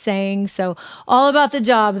campaign is saying. So all about the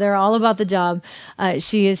job. They're all about the job.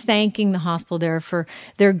 She is thanking the hospital there for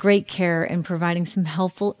their great care and providing some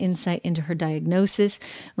helpful insight into her diagnosis.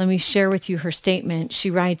 Let me share with you her statement. She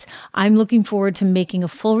writes, "I'm looking forward to making a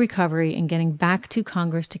full recovery and getting back to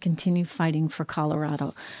Congress to continue fighting for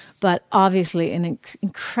Colorado." But obviously an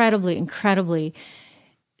incredibly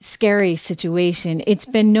scary situation. It's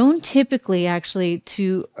been known typically actually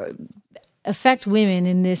to affect women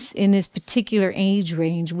in this particular age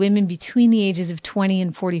range. Women between the ages of 20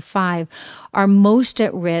 and 45 are most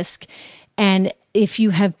at risk. And if you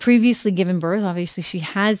have previously given birth, obviously she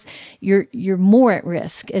has, you're more at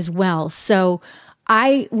risk as well. So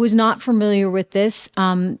I was not familiar with this.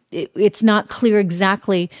 It's not clear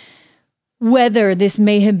exactly whether this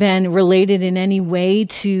may have been related in any way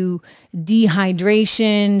to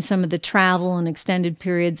dehydration, some of the travel and extended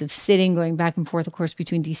periods of sitting, going back and forth, of course,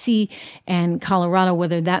 between DC and Colorado,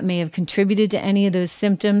 whether that may have contributed to any of those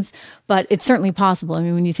symptoms. But it's certainly possible. I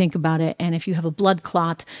mean, when you think about it, and if you have a blood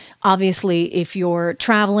clot, obviously, if you're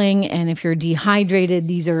traveling and if you're dehydrated,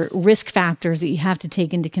 these are risk factors that you have to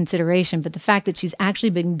take into consideration. But the fact that she's actually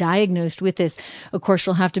been diagnosed with this, of course,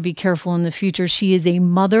 she'll have to be careful in the future. She is a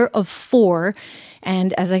mother of 4.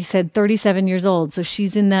 And as I said, 37 years old. So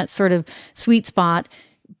she's in that sort of sweet spot.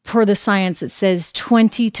 Per the science, it says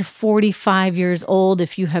 20 to 45 years old.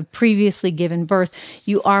 If you have previously given birth,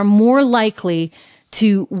 you are more likely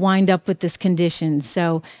to wind up with this condition.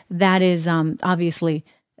 So that is obviously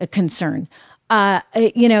a concern.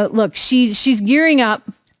 Look, she's gearing up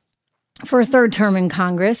for a third term in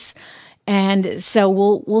Congress. And so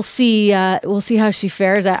we'll see how she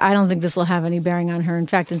fares. I don't think this will have any bearing on her. In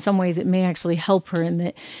fact, in some ways, it may actually help her in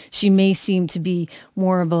that she may seem to be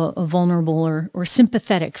more of a vulnerable or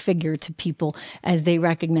sympathetic figure to people as they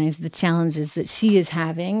recognize the challenges that she is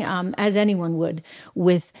having, as anyone would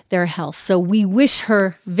with their health. So we wish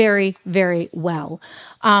her very, very well.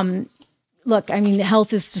 Look, I mean,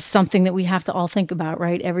 health is just something that we have to all think about,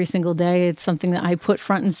 right? Every single day. It's something that I put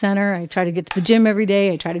front and center. I try to get to the gym every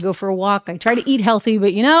day. I try to go for a walk. I try to eat healthy,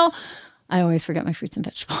 but I always forget my fruits and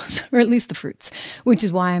vegetables, or at least the fruits, which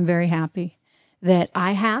is why I'm very happy that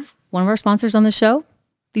I have one of our sponsors on the show,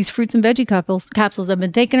 These fruits and veggie capsules. I've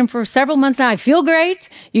been taking them for several months now. I feel great.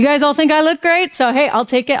 You guys all think I look great. So, hey, I'll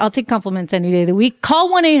take it. I'll take compliments any day of the week. Call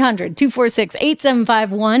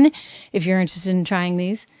 1-800-246-8751 if you're interested in trying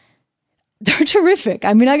these. They're terrific.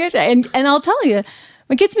 I mean, I get and I'll tell you,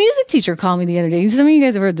 my kid's music teacher called me the other day. Some of you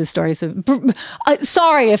guys have heard this story. So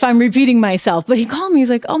sorry if I'm repeating myself, but he called me. He's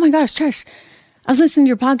like, oh my gosh, Trish, I was listening to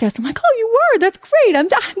your podcast. I'm like, oh, you were? That's great. I'm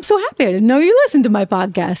so happy. I didn't know you listened to my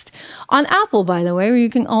podcast. On Apple, by the way, where you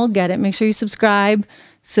can all get it. Make sure you subscribe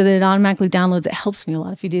so that it automatically downloads. It helps me a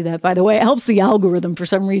lot if you do that, by the way. It helps the algorithm for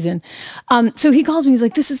some reason. So he calls me. He's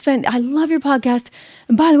like, this is I love your podcast.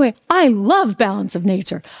 And by the way, I love Balance of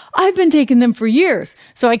Nature. I've been taking them for years,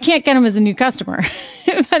 so I can't get them as a new customer.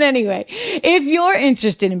 But anyway, if you're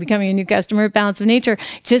interested in becoming a new customer at Balance of Nature,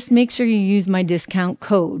 just make sure you use my discount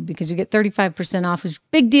code because you get 35% off, which is a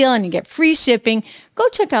big deal, and you get free shipping. Go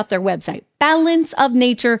check out their website,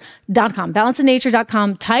 balanceofnature.com.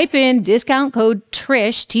 Balanceofnature.com. Type in discount code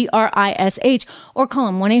TRISH, TRISH, or call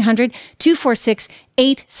them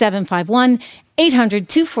 1-800-246-8751.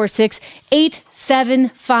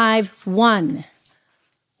 800-246-8751.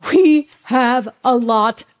 We have a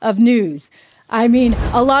lot of news. I mean,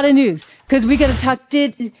 a lot of news because we got to talk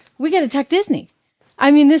Disney. I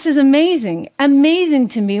mean, this is amazing. Amazing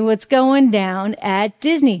to me what's going down at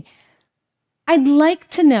Disney. I'd like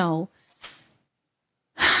to know,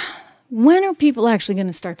 when are people actually going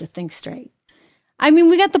to start to think straight? I mean,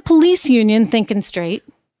 we got the police union thinking straight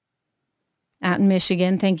out in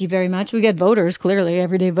Michigan. Thank you very much. We got voters, clearly,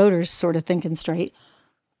 everyday voters sort of thinking straight.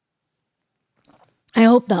 I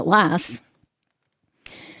hope that lasts.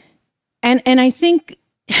 And I think,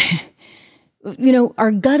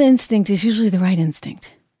 our gut instinct is usually the right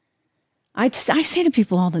instinct. I say to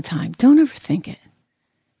people all the time, don't overthink it.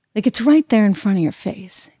 Like, it's right there in front of your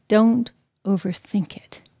face. Don't overthink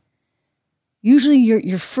it. Usually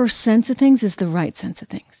your first sense of things is the right sense of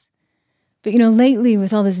things. But, lately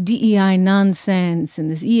with all this DEI nonsense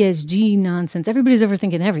and this ESG nonsense, everybody's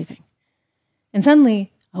overthinking everything. And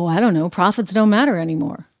suddenly, profits don't matter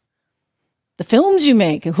anymore. The films you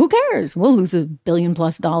make, who cares? We'll lose $1 billion+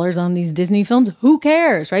 on these Disney films. Who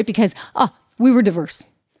cares, right? Because, we were diverse.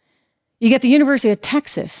 You get the University of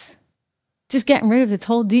Texas just getting rid of its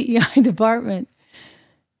whole DEI department,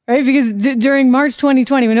 right? Because during March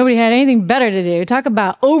 2020, when nobody had anything better to do, talk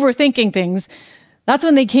about overthinking things, that's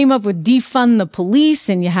when they came up with defund the police,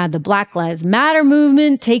 and you had the Black Lives Matter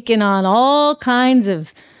movement taking on all kinds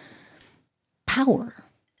of power,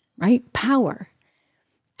 right? Power.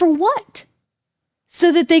 For what?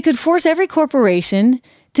 So that they could force every corporation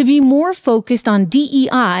to be more focused on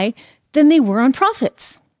DEI than they were on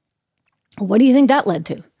profits. What do you think that led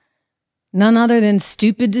to? None other than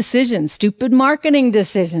stupid decisions, stupid marketing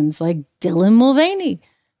decisions like Dylan Mulvaney.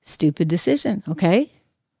 Stupid decision, okay?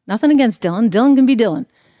 Nothing against Dylan. Dylan can be Dylan.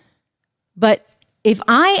 But if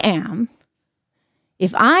I am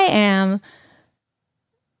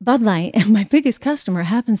Bud Light and my biggest customer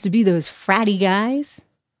happens to be those fratty guys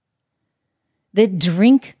that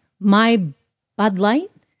drink my Bud Light,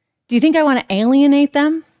 do you think I want to alienate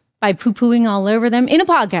them by poo-pooing all over them? In a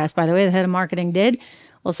podcast, by the way, the head of marketing did,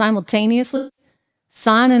 while simultaneously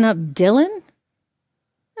signing up Dylan?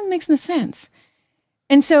 That makes no sense.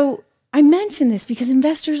 And so I mention this because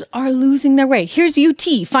investors are losing their way. Here's UT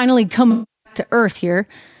finally coming back to earth here.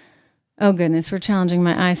 Oh goodness, we're challenging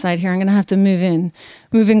my eyesight here. I'm going to have to move in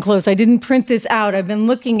close. I didn't print this out. I've been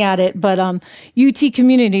looking at it, but UT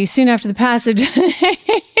community soon after the passage.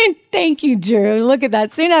 Thank you, Drew. Look at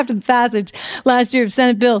that. Soon after the passage last year of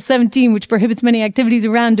Senate Bill 17, which prohibits many activities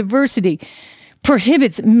around diversity,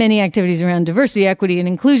 equity, and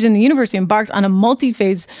inclusion, the university embarked on a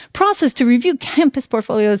multi-phase process to review campus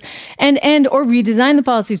portfolios and or redesign the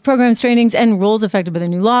policies, programs, trainings, and roles affected by the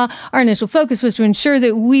new law. Our initial focus was to ensure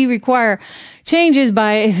that we require changes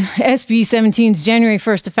by SB 17's January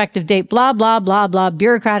 1st effective date, blah, blah, blah, blah,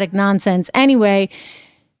 bureaucratic nonsense. Anyway,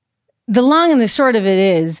 the long and the short of it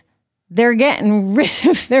is they're getting rid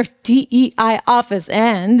of their DEI office,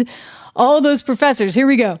 and all those professors, here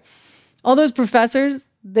we go. All those professors,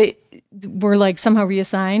 they were like somehow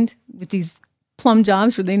reassigned with these plum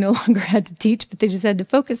jobs where they no longer had to teach, but they just had to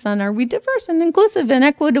focus on, are we diverse and inclusive and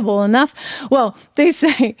equitable enough? Well, they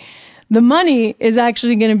say the money is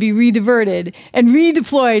actually going to be rediverted and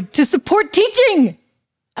redeployed to support teaching.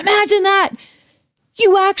 Imagine that.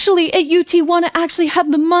 You actually at UT want to actually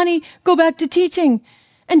have the money go back to teaching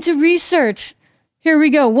and to research Here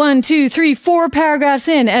we go. 1, 2, 3, 4 paragraphs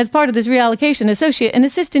in. As part of this reallocation, associate and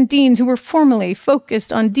assistant deans who were formerly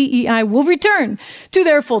focused on DEI will return to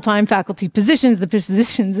their full-time faculty positions, the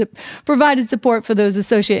positions that provided support for those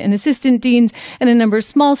associate and assistant deans, and a number of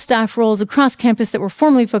small staff roles across campus that were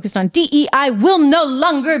formerly focused on DEI will no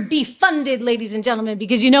longer be funded, ladies and gentlemen,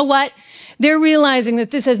 because you know what? They're realizing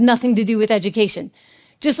that this has nothing to do with education.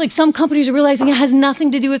 Just like some companies are realizing it has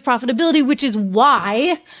nothing to do with profitability, which is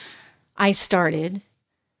why I started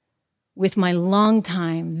with my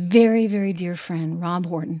longtime, very, very dear friend, Rob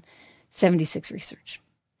Horton, 76 Research.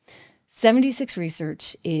 76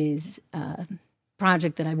 Research is a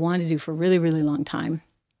project that I wanted to do for a really, really long time.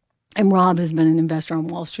 And Rob has been an investor on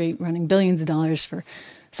Wall Street, running billions of dollars for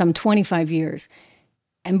some 25 years.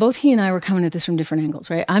 And both he and I were coming at this from different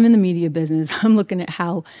angles, right? I'm in the media business. I'm looking at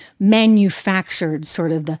how manufactured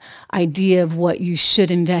sort of the idea of what you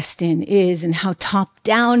should invest in is and how top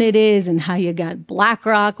down it is and how you got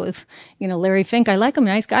BlackRock with, Larry Fink. I like him,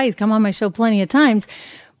 nice guy. He's come on my show plenty of times.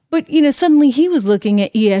 But, suddenly he was looking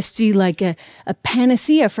at ESG like a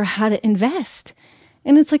panacea for how to invest.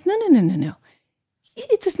 And it's like, no.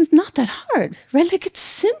 It's not that hard, right? Like, it's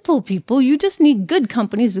simple, people. You just need good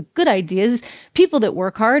companies with good ideas, people that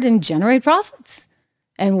work hard and generate profits.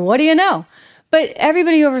 And what do you know? But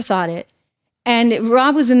everybody overthought it. And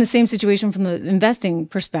Rob was in the same situation from the investing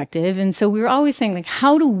perspective. And so we were always saying, like,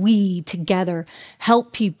 how do we together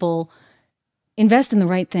help people invest in the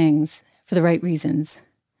right things for the right reasons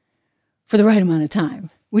for the right amount of time?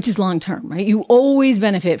 Which is long term, right? You always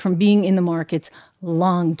benefit from being in the markets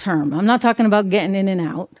long term. I'm not talking about getting in and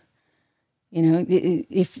out.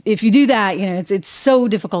 If you do that, it's so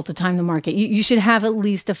difficult to time the market. You should have at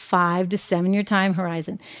least a 5 to 7 year time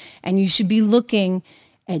horizon, and you should be looking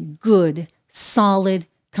at good, solid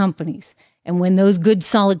companies. And when those good,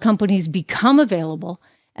 solid companies become available,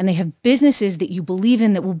 and they have businesses that you believe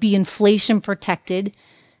in that will be inflation protected,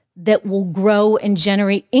 that will grow and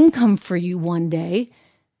generate income for you one day,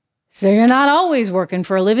 so you're not always working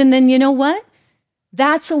for a living, then you know what?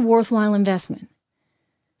 That's a worthwhile investment.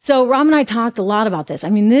 So Rob and I talked a lot about this. I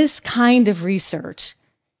mean, this kind of research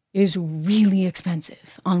is really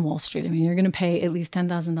expensive on Wall Street. I mean, you're going to pay at least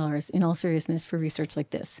 $10,000 in all seriousness for research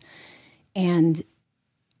like this. And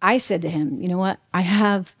I said to him, you know what? I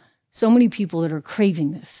have so many people that are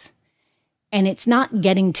craving this, and it's not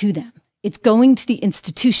getting to them. It's going to the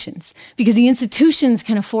institutions because the institutions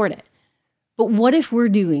can afford it. But what if we're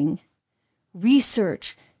doing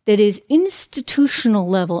research that is institutional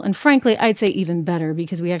level? And frankly, I'd say even better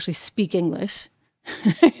because we actually speak English.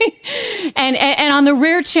 and on the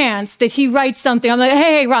rare chance that he writes something, I'm like,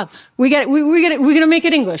 hey, Rob, we're gonna make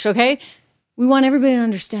it English, okay? We want everybody to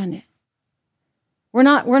understand it. We're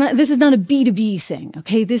not, this is not a B2B thing,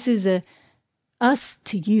 okay? This is a us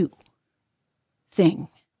to you thing.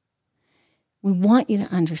 We want you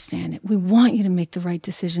to understand it. We want you to make the right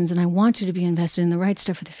decisions, and I want you to be invested in the right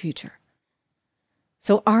stuff for the future.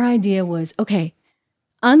 So our idea was, okay,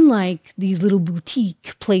 unlike these little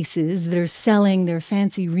boutique places that are selling their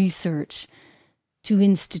fancy research to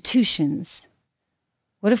institutions,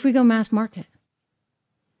 what if we go mass market?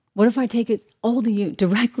 What if I take it all to you,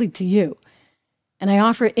 directly to you, and I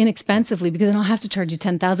offer it inexpensively because I don't have to charge you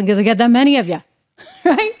 $10,000 because I get that many of you,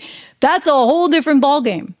 right? That's a whole different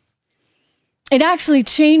ballgame. It actually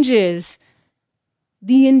changes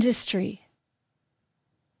the industry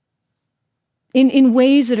in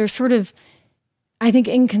ways that are sort of, I think,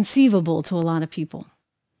 inconceivable to a lot of people.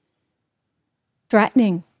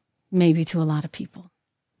 Threatening, maybe, to a lot of people.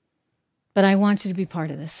 But I want you to be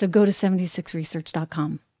part of this. So go to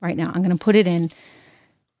 76research.com right now. I'm going to put it in.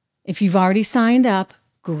 If you've already signed up,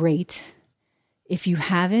 great. If you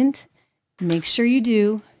haven't, make sure you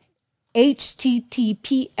do.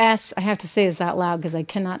 HTTPS, I have to say this out loud because I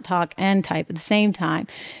cannot talk and type at the same time,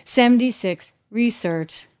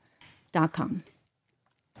 76research.com.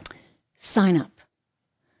 Sign up.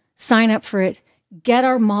 Sign up for it. Get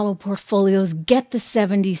our model portfolios. Get the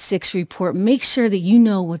 76 report. Make sure that you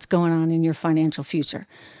know what's going on in your financial future.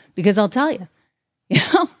 Because I'll tell you,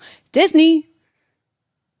 Disney,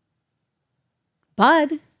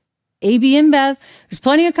 Bud, AB InBev, there's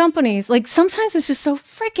plenty of companies. Like, sometimes it's just so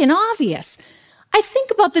freaking obvious. I think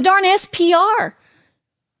about the darn SPR.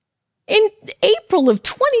 In April of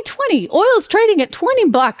 2020, oil's trading at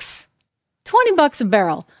 $20. $20 a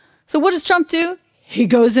barrel. So what does Trump do? He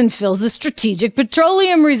goes and fills the strategic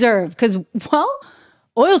petroleum reserve because, well,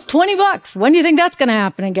 oil's $20. When do you think that's going to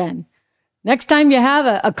happen again? Next time you have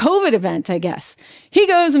a COVID event, I guess, he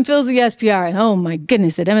goes and fills the SPR. And oh my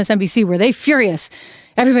goodness, at MSNBC, were they furious?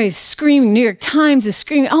 Everybody's screaming. New York Times is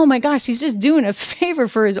screaming, oh my gosh, he's just doing a favor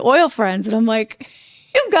for his oil friends. And I'm like,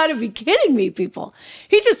 you got to be kidding me, people.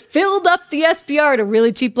 He just filled up the SPR at a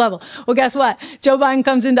really cheap level. Well, guess what? Joe Biden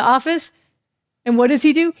comes into office. And what does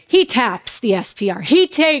he do? He taps the SPR. He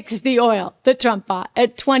takes the oil that Trump bought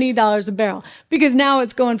at $20 a barrel because now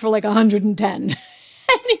it's going for like 110.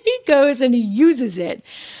 And he goes and he uses it.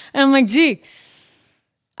 And I'm like, gee,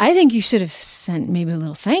 I think you should have sent maybe a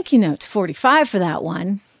little thank you note to 45 for that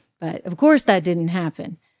one. But of course that didn't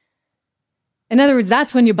happen. In other words,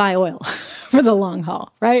 that's when you buy oil for the long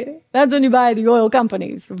haul, right? That's when you buy the oil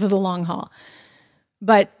companies for the long haul.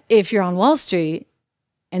 But if you're on Wall Street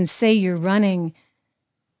and say you're running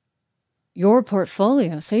your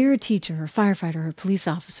portfolio, say you're a teacher or a firefighter or a police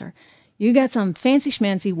officer, you got some fancy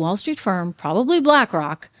schmancy Wall Street firm, probably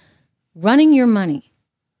BlackRock, running your money.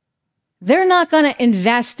 They're not going to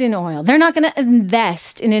invest in oil. They're not going to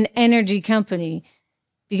invest in an energy company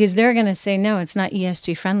because they're going to say, no, it's not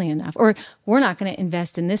ESG friendly enough. Or we're not going to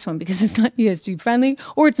invest in this one because it's not ESG friendly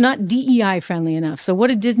or it's not DEI friendly enough. So what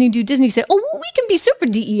did Disney do? Disney said, oh, we can be super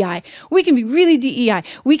DEI. We can be really DEI.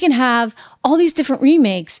 We can have all these different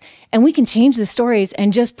remakes and we can change the stories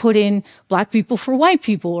and just put in black people for white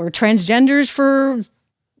people or transgenders for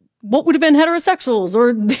what would have been heterosexuals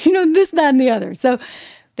or, this, that, and the other. So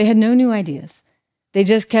they had no new ideas. They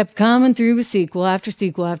just kept coming through with sequel after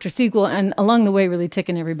sequel after sequel, and along the way really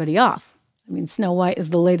ticking everybody off. I mean, Snow White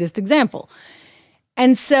is the latest example.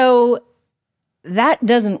 And so that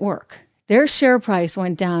doesn't work. Their share price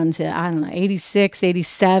went down to, I don't know, $86,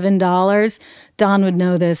 $87. Don would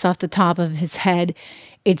know this off the top of his head.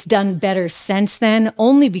 It's done better since then,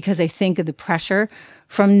 only because I think of the pressure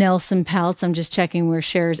from Nelson Peltz. I'm just checking where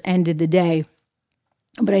shares ended the day.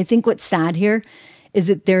 But I think what's sad here is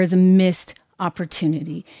that there is a missed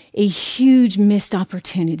opportunity, a huge missed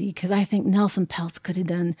opportunity, because I think Nelson Peltz could have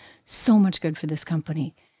done so much good for this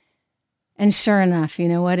company. And sure enough, you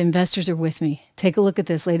know what? Investors are with me. Take a look at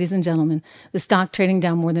this, ladies and gentlemen. The stock trading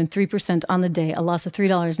down more than 3% on the day, a loss of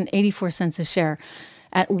 $3.84 a share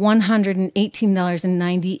at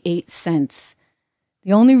 $118.98.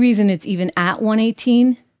 The only reason it's even at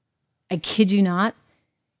 118, I kid you not,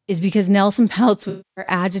 is because Nelson Peltz was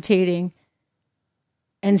agitating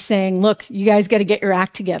and saying, look, you guys got to get your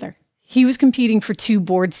act together. He was competing for 2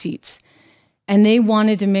 board seats, and they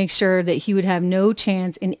wanted to make sure that he would have no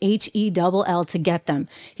chance in HELL to get them.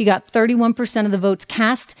 He got 31% of the votes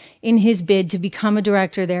cast in his bid to become a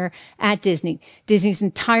director there at Disney. Disney's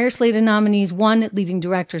entire slate of nominees won, leaving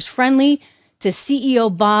directors friendly to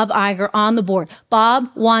CEO Bob Iger on the board.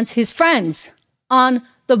 Bob wants his friends on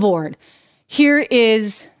the board. Here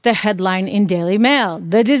is the headline in Daily Mail.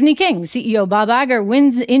 The Disney King, CEO Bob Iger,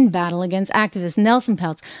 wins in battle against activist Nelson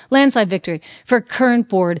Peltz. Landslide victory for current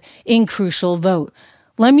board in crucial vote.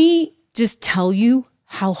 Let me just tell you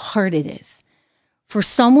how hard it is for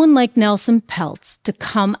someone like Nelson Peltz to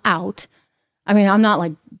come out. I mean, I'm not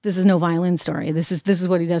like, this is no violin story. This is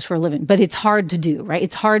what he does for a living. But it's hard to do, right?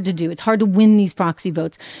 It's hard to do. It's hard to win these proxy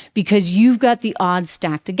votes because you've got the odds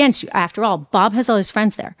stacked against you. After all, Bob has all his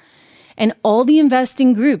friends there. And all the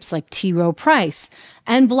investing groups like T. Rowe Price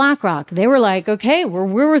and BlackRock, they were like, okay,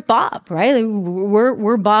 we're with Bob, right?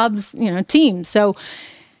 We're Bob's, team. So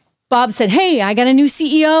Bob said, hey, I got a new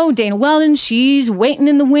CEO, Dana Weldon. She's waiting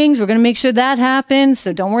in the wings. We're going to make sure that happens.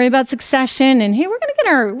 So don't worry about succession. And hey, we're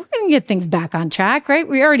going to get things back on track, right?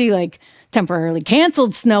 We already temporarily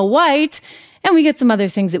canceled Snow White, and we get some other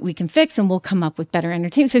things that we can fix, and we'll come up with better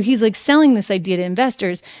entertainment. So he's selling this idea to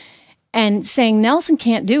investors and saying Nelson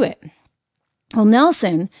can't do it. Well,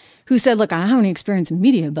 Nelson, who said, look, I don't have any experience in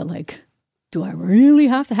media, but do I really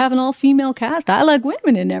have to have an all-female cast? I like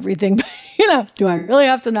women and everything, but do I really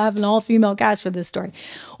have to have an all-female cast for this story?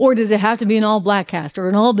 Or does it have to be an all-black cast or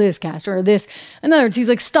an all-this cast or this? In other words, he's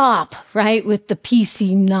like, stop, right, with the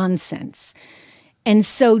PC nonsense. And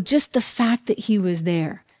so just the fact that he was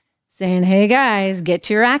there saying, hey, guys, get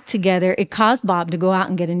your act together, it caused Bob to go out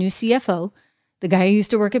and get a new CFO, the guy who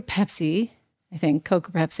used to work at Pepsi, I think, Coke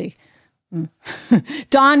or Pepsi.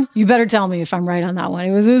 Don, you better tell me if I'm right on that one.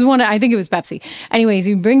 It was one. I think it was Pepsi. Anyways,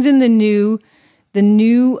 he brings in the new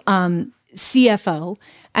CFO,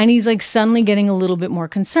 and he's suddenly getting a little bit more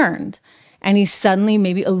concerned, and he's suddenly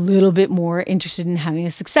maybe a little bit more interested in having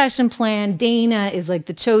a succession plan. Dana is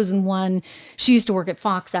the chosen one. She used to work at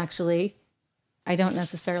Fox, actually. I don't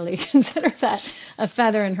necessarily consider that a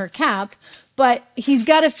feather in her cap, but he's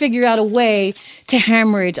got to figure out a way to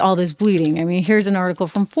hemorrhage all this bleeding. I mean, here's an article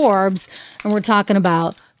from Forbes, and we're talking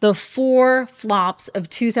about the 4 flops of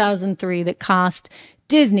 2003 that cost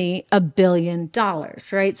Disney $1 billion,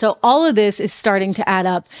 right? So all of this is starting to add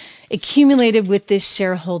up, accumulated with this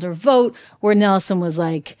shareholder vote where Nelson was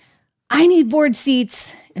like, I need board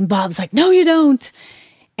seats. And Bob's like, no, you don't.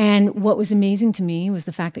 And what was amazing to me was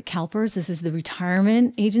the fact that CalPERS, this is the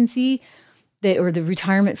retirement agency, or the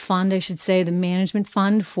retirement fund, I should say, the management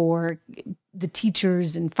fund for the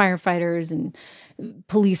teachers and firefighters and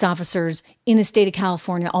police officers in the state of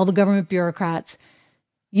California, all the government bureaucrats.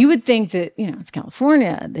 You would think that, it's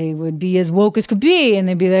California. They would be as woke as could be. And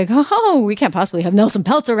they'd be like, oh, we can't possibly have Nelson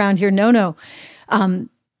Peltz around here. No.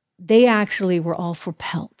 They actually were all for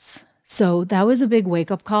Peltz. So that was a big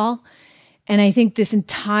wake-up call. And I think this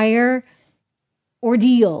entire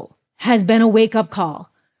ordeal has been a wake-up call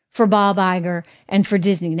for Bob Iger and for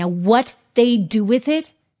Disney. Now, what they do with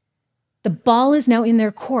it, the ball is now in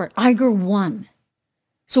their court. Iger won.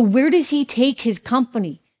 So where does he take his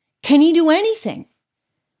company? Can he do anything?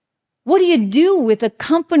 What do you do with a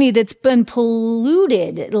company that's been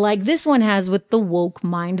polluted like this one has with the woke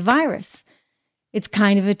mind virus? It's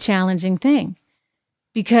kind of a challenging thing,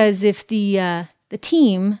 because if the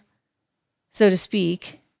team, so to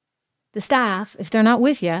speak, the staff, if they're not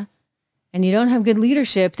with you and you don't have good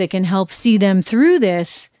leadership that can help see them through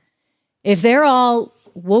this, if they're all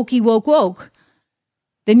wokey, woke,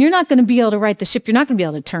 then you're not going to be able to right the ship. You're not going to be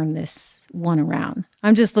able to turn this one around.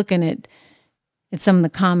 I'm just looking at some of the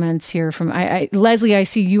comments here from Leslie. I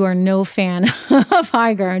see you are no fan of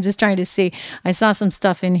Iger. I'm just trying to see. I saw some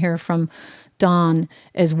stuff in here from Dawn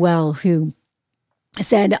as well, who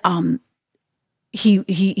said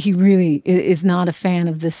he really is not a fan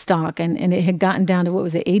of this stock, and it had gotten down to, what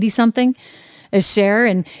was it, 80 something a share,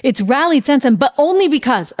 and it's rallied since then, but only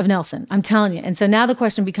because of Nelson. I'm telling you. And so now the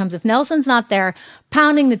question becomes, if Nelson's not there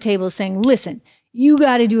pounding the table saying, listen, you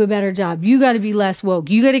got to do a better job. You got to be less woke.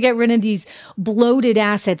 You got to get rid of these bloated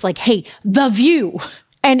assets like, hey, The View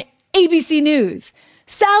and ABC News.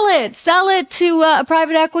 Sell it to a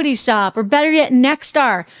private equity shop, or better yet,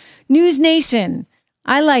 Nexstar, News Nation.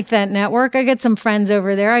 I like that network. I got some friends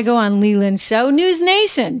over there. I go on Leland's show, News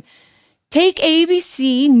Nation. Take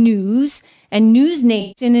ABC News and News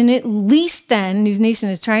Nation, and at least then News Nation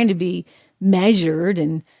is trying to be measured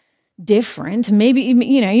and different, maybe,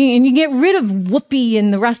 and you get rid of Whoopi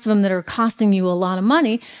and the rest of them that are costing you a lot of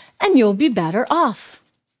money, and you'll be better off.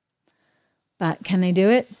 But can they do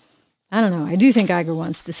it? I don't know. I do think Iger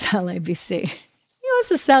wants to sell ABC. He wants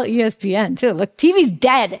to sell ESPN too. Look, TV's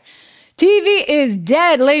dead. TV is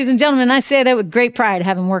dead, ladies and gentlemen. I say that with great pride,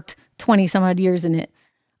 having worked 20 some odd years in it.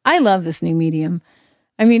 I love this new medium.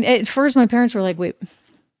 I mean, at first my parents were like, wait,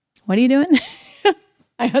 what are you doing?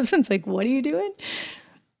 My husband's like, what are you doing?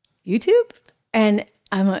 YouTube? And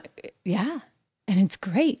I'm like, yeah, and it's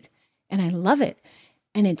great. And I love it.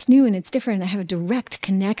 And it's new and it's different. I have a direct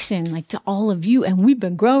connection like to all of you. And we've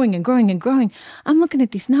been growing and growing and growing. I'm looking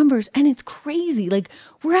at these numbers and it's crazy. Like,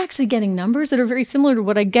 we're actually getting numbers that are very similar to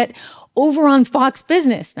what I get over on Fox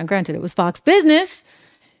Business. Now, granted, it was Fox Business,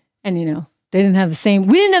 and they didn't have the same,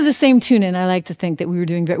 we didn't have the same tune in. I like to think that we were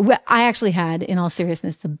doing very well. I actually had, in all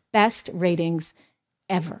seriousness, the best ratings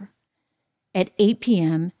ever at 8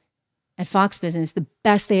 p.m. at Fox Business, the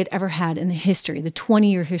best they had ever had in the history, the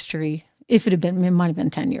 20-year history. If it might have been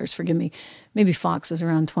 10 years, forgive me. Maybe Fox was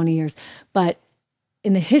around 20 years. But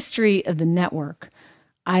in the history of the network,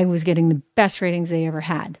 I was getting the best ratings they ever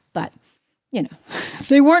had. But,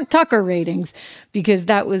 they weren't Tucker ratings, because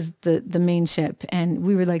that was the main ship. And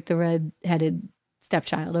we were like the red-headed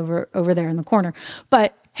stepchild over there in the corner.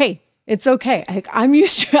 But hey, it's okay. I'm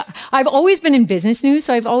used to, I've always been in business news,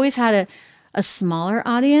 so I've always had a smaller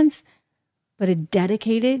audience, but a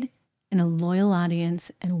dedicated and a loyal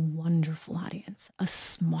audience and a wonderful audience, a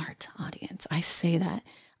smart audience. I say that,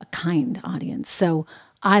 a kind audience. So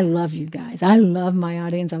I love you guys. I love my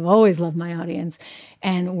audience. I've always loved my audience,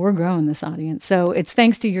 and we're growing this audience. So it's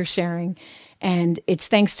thanks to your sharing, and it's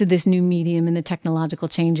thanks to this new medium and the technological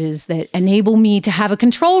changes that enable me to have a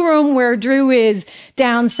control room where Drew is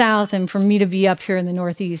down south, and for me to be up here in the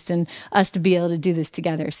Northeast, and us to be able to do this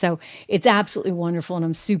together. So it's absolutely wonderful, and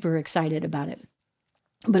I'm super excited about it.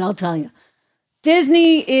 But I'll tell you,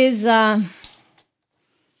 Disney is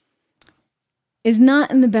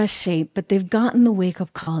not in the best shape, but they've gotten the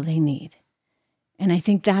wake-up call they need. And I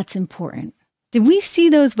think that's important. Did we see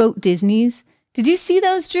those vote Disneys? Did you see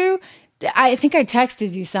those, Drew? I think I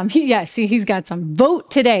texted you some. Yeah, see, he's got some.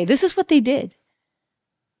 Vote today. This is what they did.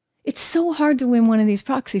 It's so hard to win one of these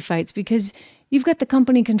proxy fights because you've got the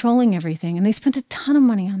company controlling everything, and they spent a ton of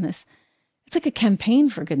money on this. It's like a campaign,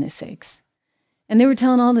 for goodness sakes. And they were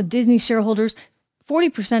telling all the Disney shareholders,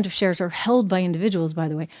 40% of shares are held by individuals, by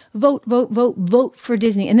the way. Vote, vote, vote, vote for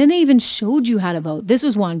Disney. And then they even showed you how to vote. This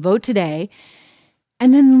was one, vote today.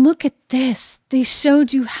 And then look at this. They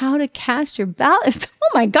showed you how to cast your ballot. Oh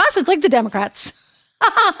my gosh, it's like the Democrats.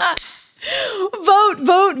 Vote,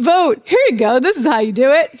 vote, vote. Here you go. This is how you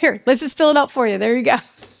do it. Here, let's just fill it out for you. There you go.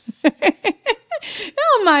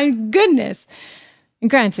 Oh my goodness. And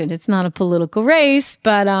granted, it's not a political race,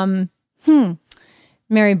 but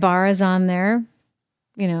Mary Barr is on there.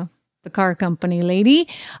 You know, the car company lady.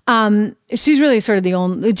 She's really sort of the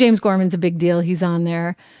only, James Gorman's a big deal. He's on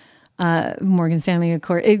there. Morgan Stanley, of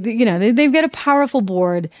course. You know, they've got a powerful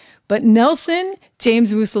board. But Nelson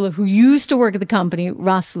James Rusulu, who used to work at the company,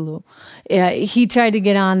 Rasulu, he tried to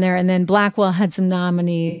get on there, and then Blackwell had some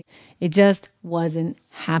nominees. It just wasn't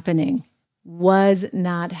happening. Was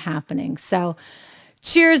not happening. So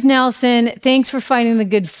cheers, Nelson. Thanks for fighting the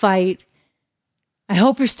good fight. I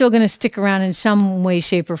hope you're still going to stick around in some way,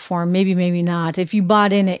 shape, or form. Maybe, maybe not. If you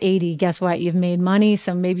bought in at 80, guess what? You've made money,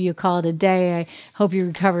 so maybe you call it a day. I hope you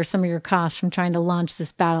recover some of your costs from trying to launch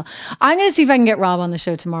this battle. I'm going to see if I can get Rob on the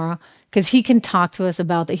show tomorrow, because he can talk to us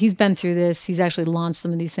about that. He's been through this. He's actually launched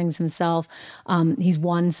some of these things himself. He's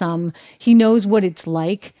won some. He knows what it's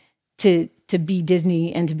like to be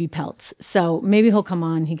Disney and to be Peltz. So maybe he'll come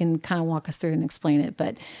on. He can kind of walk us through and explain it.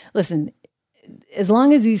 But listen, as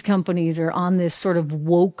long as these companies are on this sort of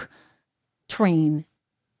woke train,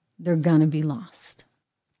 they're gonna be lost.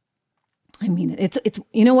 I mean, it's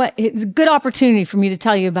you know what? It's a good opportunity for me to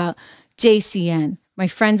tell you about JCN. My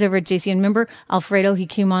friends over at JCN. Remember Alfredo? He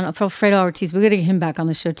came on, Alfredo Ortiz. We got to get him back on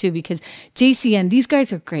the show too, because JCN, these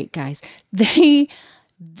guys are great guys.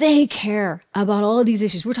 They care about all of these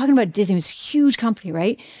issues. We're talking about Disney. It's a huge company,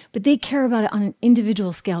 right? But they care about it on an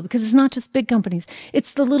individual scale, because it's not just big companies.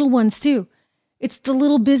 It's the little ones too. It's the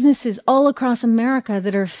little businesses all across America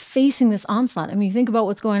that are facing this onslaught. I mean, you think about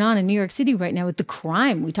what's going on in New York City right now with the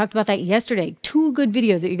crime. We talked about that yesterday. 2 good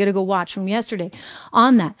videos that you're going to go watch from yesterday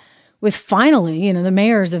on that. With finally, you know, the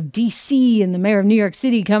mayors of DC and the mayor of New York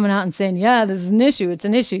City coming out and saying, yeah, this is an issue. It's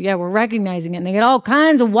an issue. Yeah, we're recognizing it. And they get all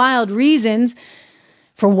kinds of wild reasons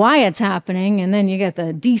for why it's happening. And then you get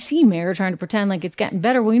the DC mayor trying to pretend like it's getting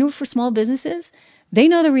better. Well, you know, for small businesses, they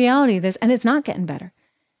know the reality of this, and it's not getting better.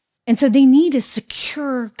 And so they need a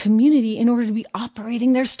secure community in order to be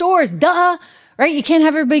operating their stores. Duh, right? You can't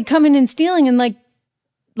have everybody coming and stealing and like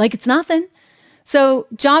it's nothing. So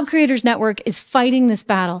Job Creators Network is fighting this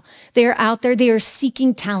battle. They are out there. They are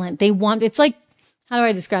seeking talent. They want, it's like, how do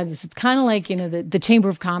I describe this? It's kind of like, you know, the Chamber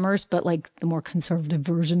of Commerce, but like the more conservative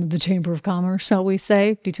version of the Chamber of Commerce, shall we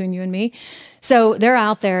say, between you and me. So they're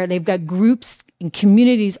out there. They've got groups and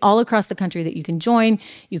communities all across the country that you can join.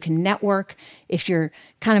 You can network. If you're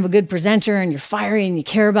kind of a good presenter and you're fiery and you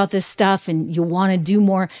care about this stuff and you want to do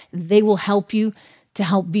more, they will help you to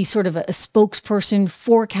help be sort of a spokesperson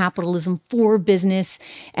for capitalism, for business.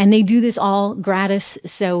 And they do this all gratis.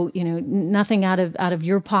 So, you know, nothing out of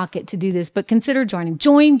your pocket to do this, but consider joining.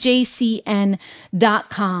 Join JCN.com.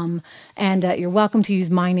 And you're welcome to use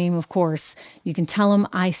my name, of course. You can tell them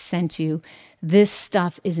I sent you. This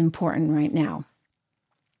stuff is important right now.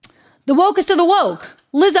 The wokest of the woke,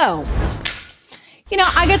 Lizzo. You know,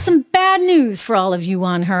 I got some bad news for all of you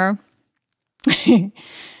on her.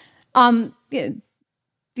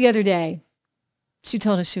 The other day, she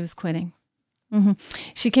told us she was quitting.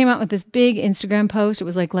 She came out with this big Instagram post. It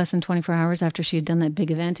was like less than 24 hours after she had done that big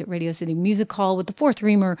event at Radio City Music Hall with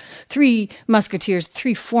the three musketeers,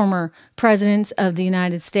 3 former presidents of the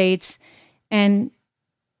United States. And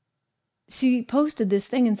she posted this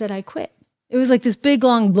thing and said, I quit. It was like this big,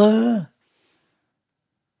 long blah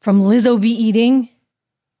from Lizzo be eating.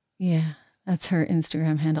 Yeah, that's her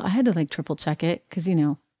Instagram handle. I had to like triple check it because, you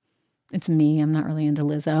know, it's me. I'm not really into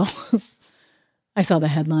Lizzo. I saw the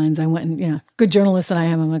headlines. I went and, you know, good journalist that I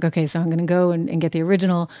am. I'm like, okay, so I'm going to go and get the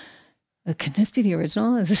original. Can this be the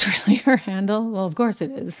original? Is this really her handle? Well, of course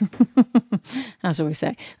it is. How shall we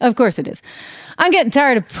say? Of course it is. I'm getting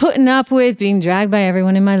tired of putting up with being dragged by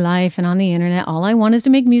everyone in my life and on the internet. All I want is to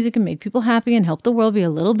make music and make people happy and help the world be a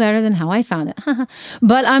little better than how I found it.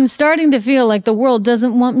 But I'm starting to feel like the world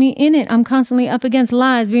doesn't want me in it. I'm constantly up against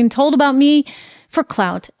lies being told about me for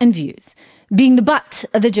clout and views, being the butt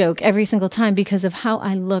of the joke every single time because of how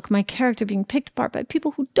I look, my character being picked apart by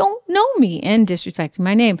people who don't know me and disrespecting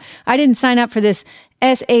my name. I didn't sign up for this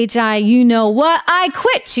SHI, you know what? I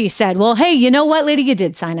quit, she said. Well, hey, you know what, lady? You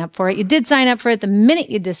did sign up for it. You did sign up for it the minute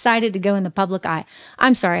you decided to go in the public eye.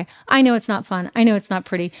 I'm sorry. I know it's not fun. I know it's not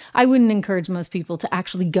pretty. I wouldn't encourage most people to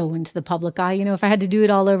actually go into the public eye. You know, if I had to do it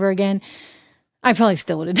all over again, I probably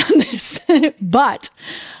still would have done this. But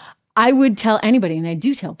I would tell anybody, and I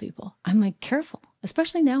do tell people, I'm like, careful.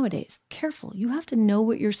 especially nowadays. Careful. You have to know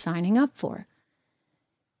what you're signing up for.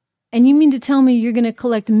 And you mean to tell me you're going to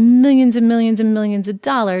collect millions and millions and millions of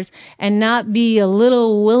dollars and not be a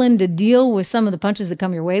little willing to deal with some of the punches that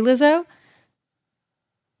come your way, Lizzo?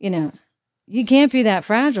 You know, you can't be that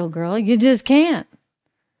fragile, girl. You just can't.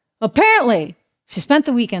 Apparently, she spent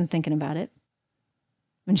the weekend thinking about it.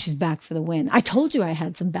 When she's back for the win. I told you I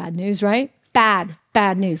had some bad news, right? Bad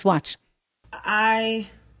news. Watch. I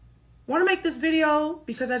want to make this video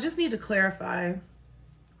because I just need to clarify.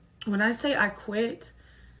 When I say I quit,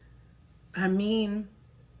 I mean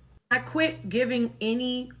I quit giving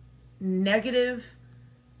any negative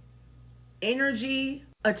energy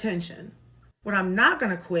attention. What I'm not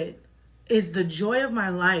going to quit is the joy of my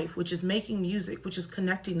life, which is making music, which is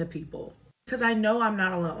connecting to people. Because I know I'm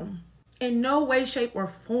not alone. In no way, shape,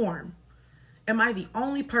 or form am I the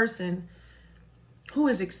only person who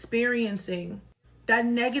is experiencing that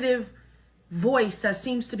negative voice that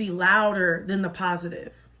seems to be louder than the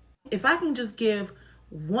positive. If I can just give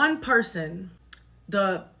one person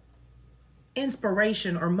the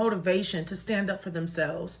inspiration or motivation to stand up for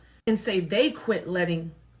themselves and say they quit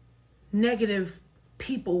letting negative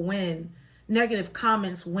people win, negative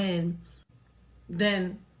comments win,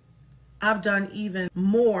 then I've done even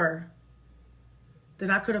more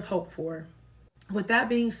than I could have hoped for. With that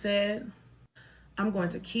being said, I'm going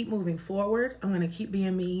to keep moving forward. I'm going to keep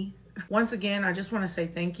being me. Once again, I just want to say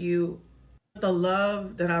thank you. The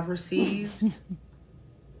love that I've received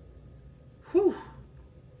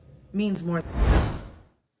means more.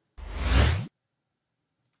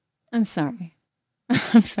 I'm sorry.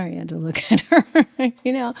 I'm sorry I had to look at her.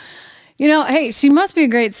 You know, hey, she must be a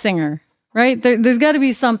great singer, right? There's got to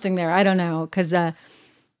be something there. I don't know, because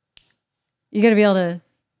you got to be able to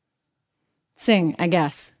sing, I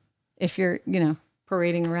guess, if you're,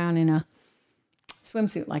 parading around in a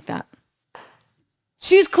swimsuit like that.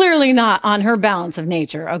 She's clearly not on her Balance of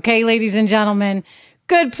Nature, okay, ladies and gentlemen?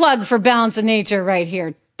 Good plug for Balance of Nature right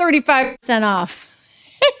here. 35% off.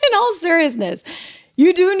 In all seriousness,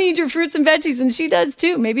 you do need your fruits and veggies, and she does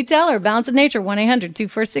too. Maybe tell her. Balance of Nature,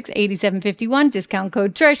 1-800-246-8751. Discount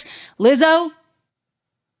code Trish. Lizzo,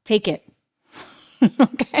 take it.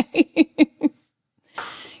 Okay.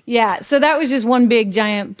 Yeah. So that was just one big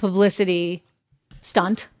giant publicity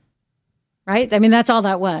stunt, right? I mean, that's all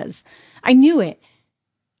that was. I knew it.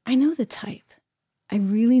 I know the type. I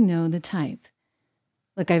really know the type.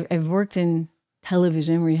 Look, I've worked in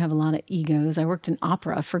television where you have a lot of egos. I worked in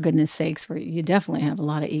opera, for goodness sakes, where you definitely have a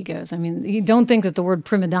lot of egos. I mean, you don't think that the word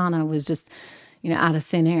prima donna was just, out of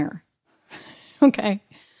thin air. Okay.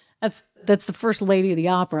 That's the first lady of the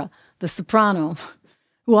opera, the soprano,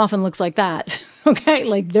 who often looks like that. Okay.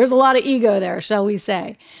 Like there's a lot of ego there, shall we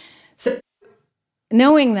say. So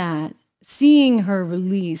knowing that, seeing her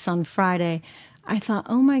release on Friday, I thought,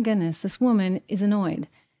 oh my goodness, this woman is annoyed.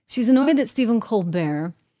 She's annoyed that Stephen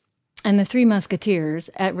Colbert and the Three Musketeers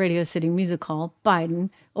at Radio City Music Hall, Biden,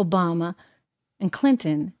 Obama, and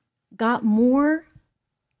Clinton, got more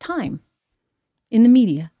time in the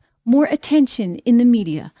media, more attention in the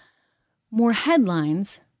media, more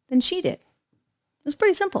headlines than she did. It was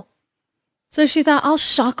pretty simple. So she thought, I'll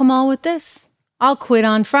shock them all with this. I'll quit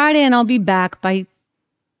on Friday and I'll be back by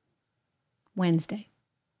Wednesday.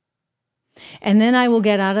 And then I will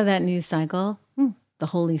get out of that news cycle the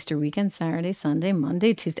whole Easter weekend, Saturday, Sunday,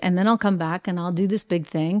 Monday, Tuesday. And then I'll come back and I'll do this big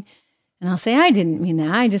thing. And I'll say, I didn't mean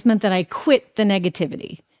that. I just meant that I quit the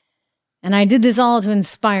negativity. And I did this all to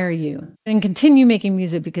inspire you and continue making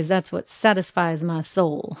music because that's what satisfies my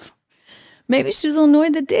soul. Maybe she was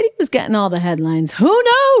annoyed that Diddy was getting all the headlines. Who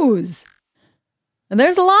knows? And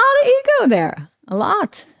there's a lot of ego there. A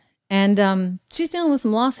lot. And she's dealing with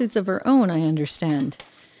some lawsuits of her own, I understand.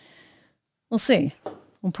 We'll see.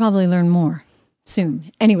 We'll probably learn more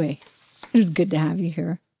soon. Anyway, it was good to have you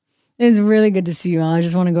here. It was really good to see you all. I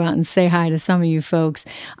just want to go out and say hi to some of you folks.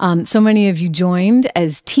 So many of you joined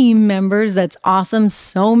as team members. That's awesome.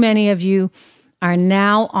 So many of you are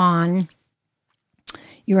now on.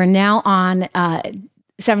 You are now on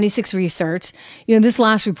 76 Research. This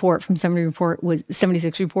last report from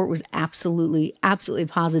 76 Report was absolutely,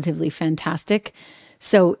 positively fantastic.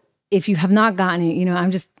 So if you have not gotten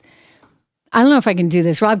it, I don't know if I can do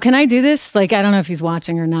this. Rob, can I do this? I don't know if he's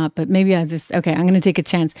watching or not, but maybe I'm going to take a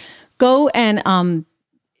chance. Go and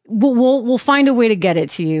we'll find a way to get it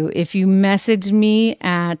to you. If you message me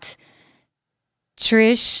at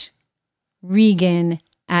Trish Regan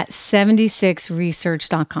at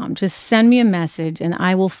 76research.com. Just send me a message and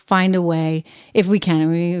I will find a way, if we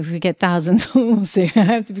can. If we get thousands, we'll see. I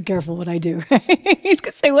have to be careful what I do. He's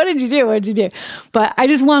going to say, what did you do? What did you do? But I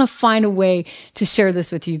just want to find a way to share this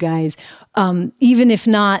with you guys. even if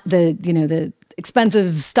not the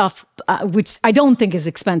expensive stuff, which I don't think is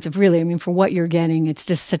expensive, really. I mean, for what you're getting, it's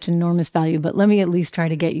just such enormous value. But let me at least try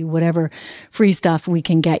to get you whatever free stuff we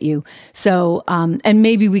can get you. So, and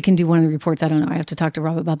maybe we can do one of the reports. I don't know. I have to talk to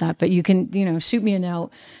Rob about that. But you can, shoot me a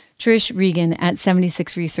note, Trish Regan at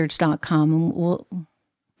 76research.com, and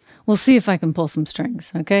we'll see if I can pull some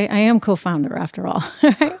strings, okay? I am co-founder after all.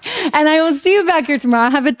 And I will see you back here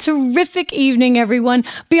tomorrow. Have a terrific evening, everyone.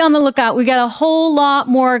 Be on the lookout. We got a whole lot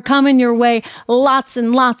more coming your way. Lots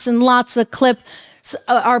and lots and lots of clips.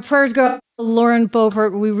 Our prayers go to Lauren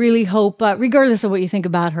Boebert. We really hope, regardless of what you think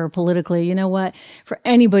about her politically, you know what? For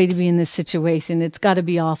anybody to be in this situation, it's got to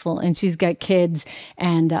be awful. And she's got kids,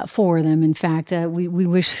 and 4 of them, in fact. We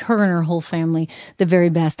wish her and her whole family the very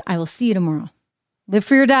best. I will see you tomorrow. Live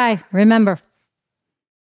free or die. Remember.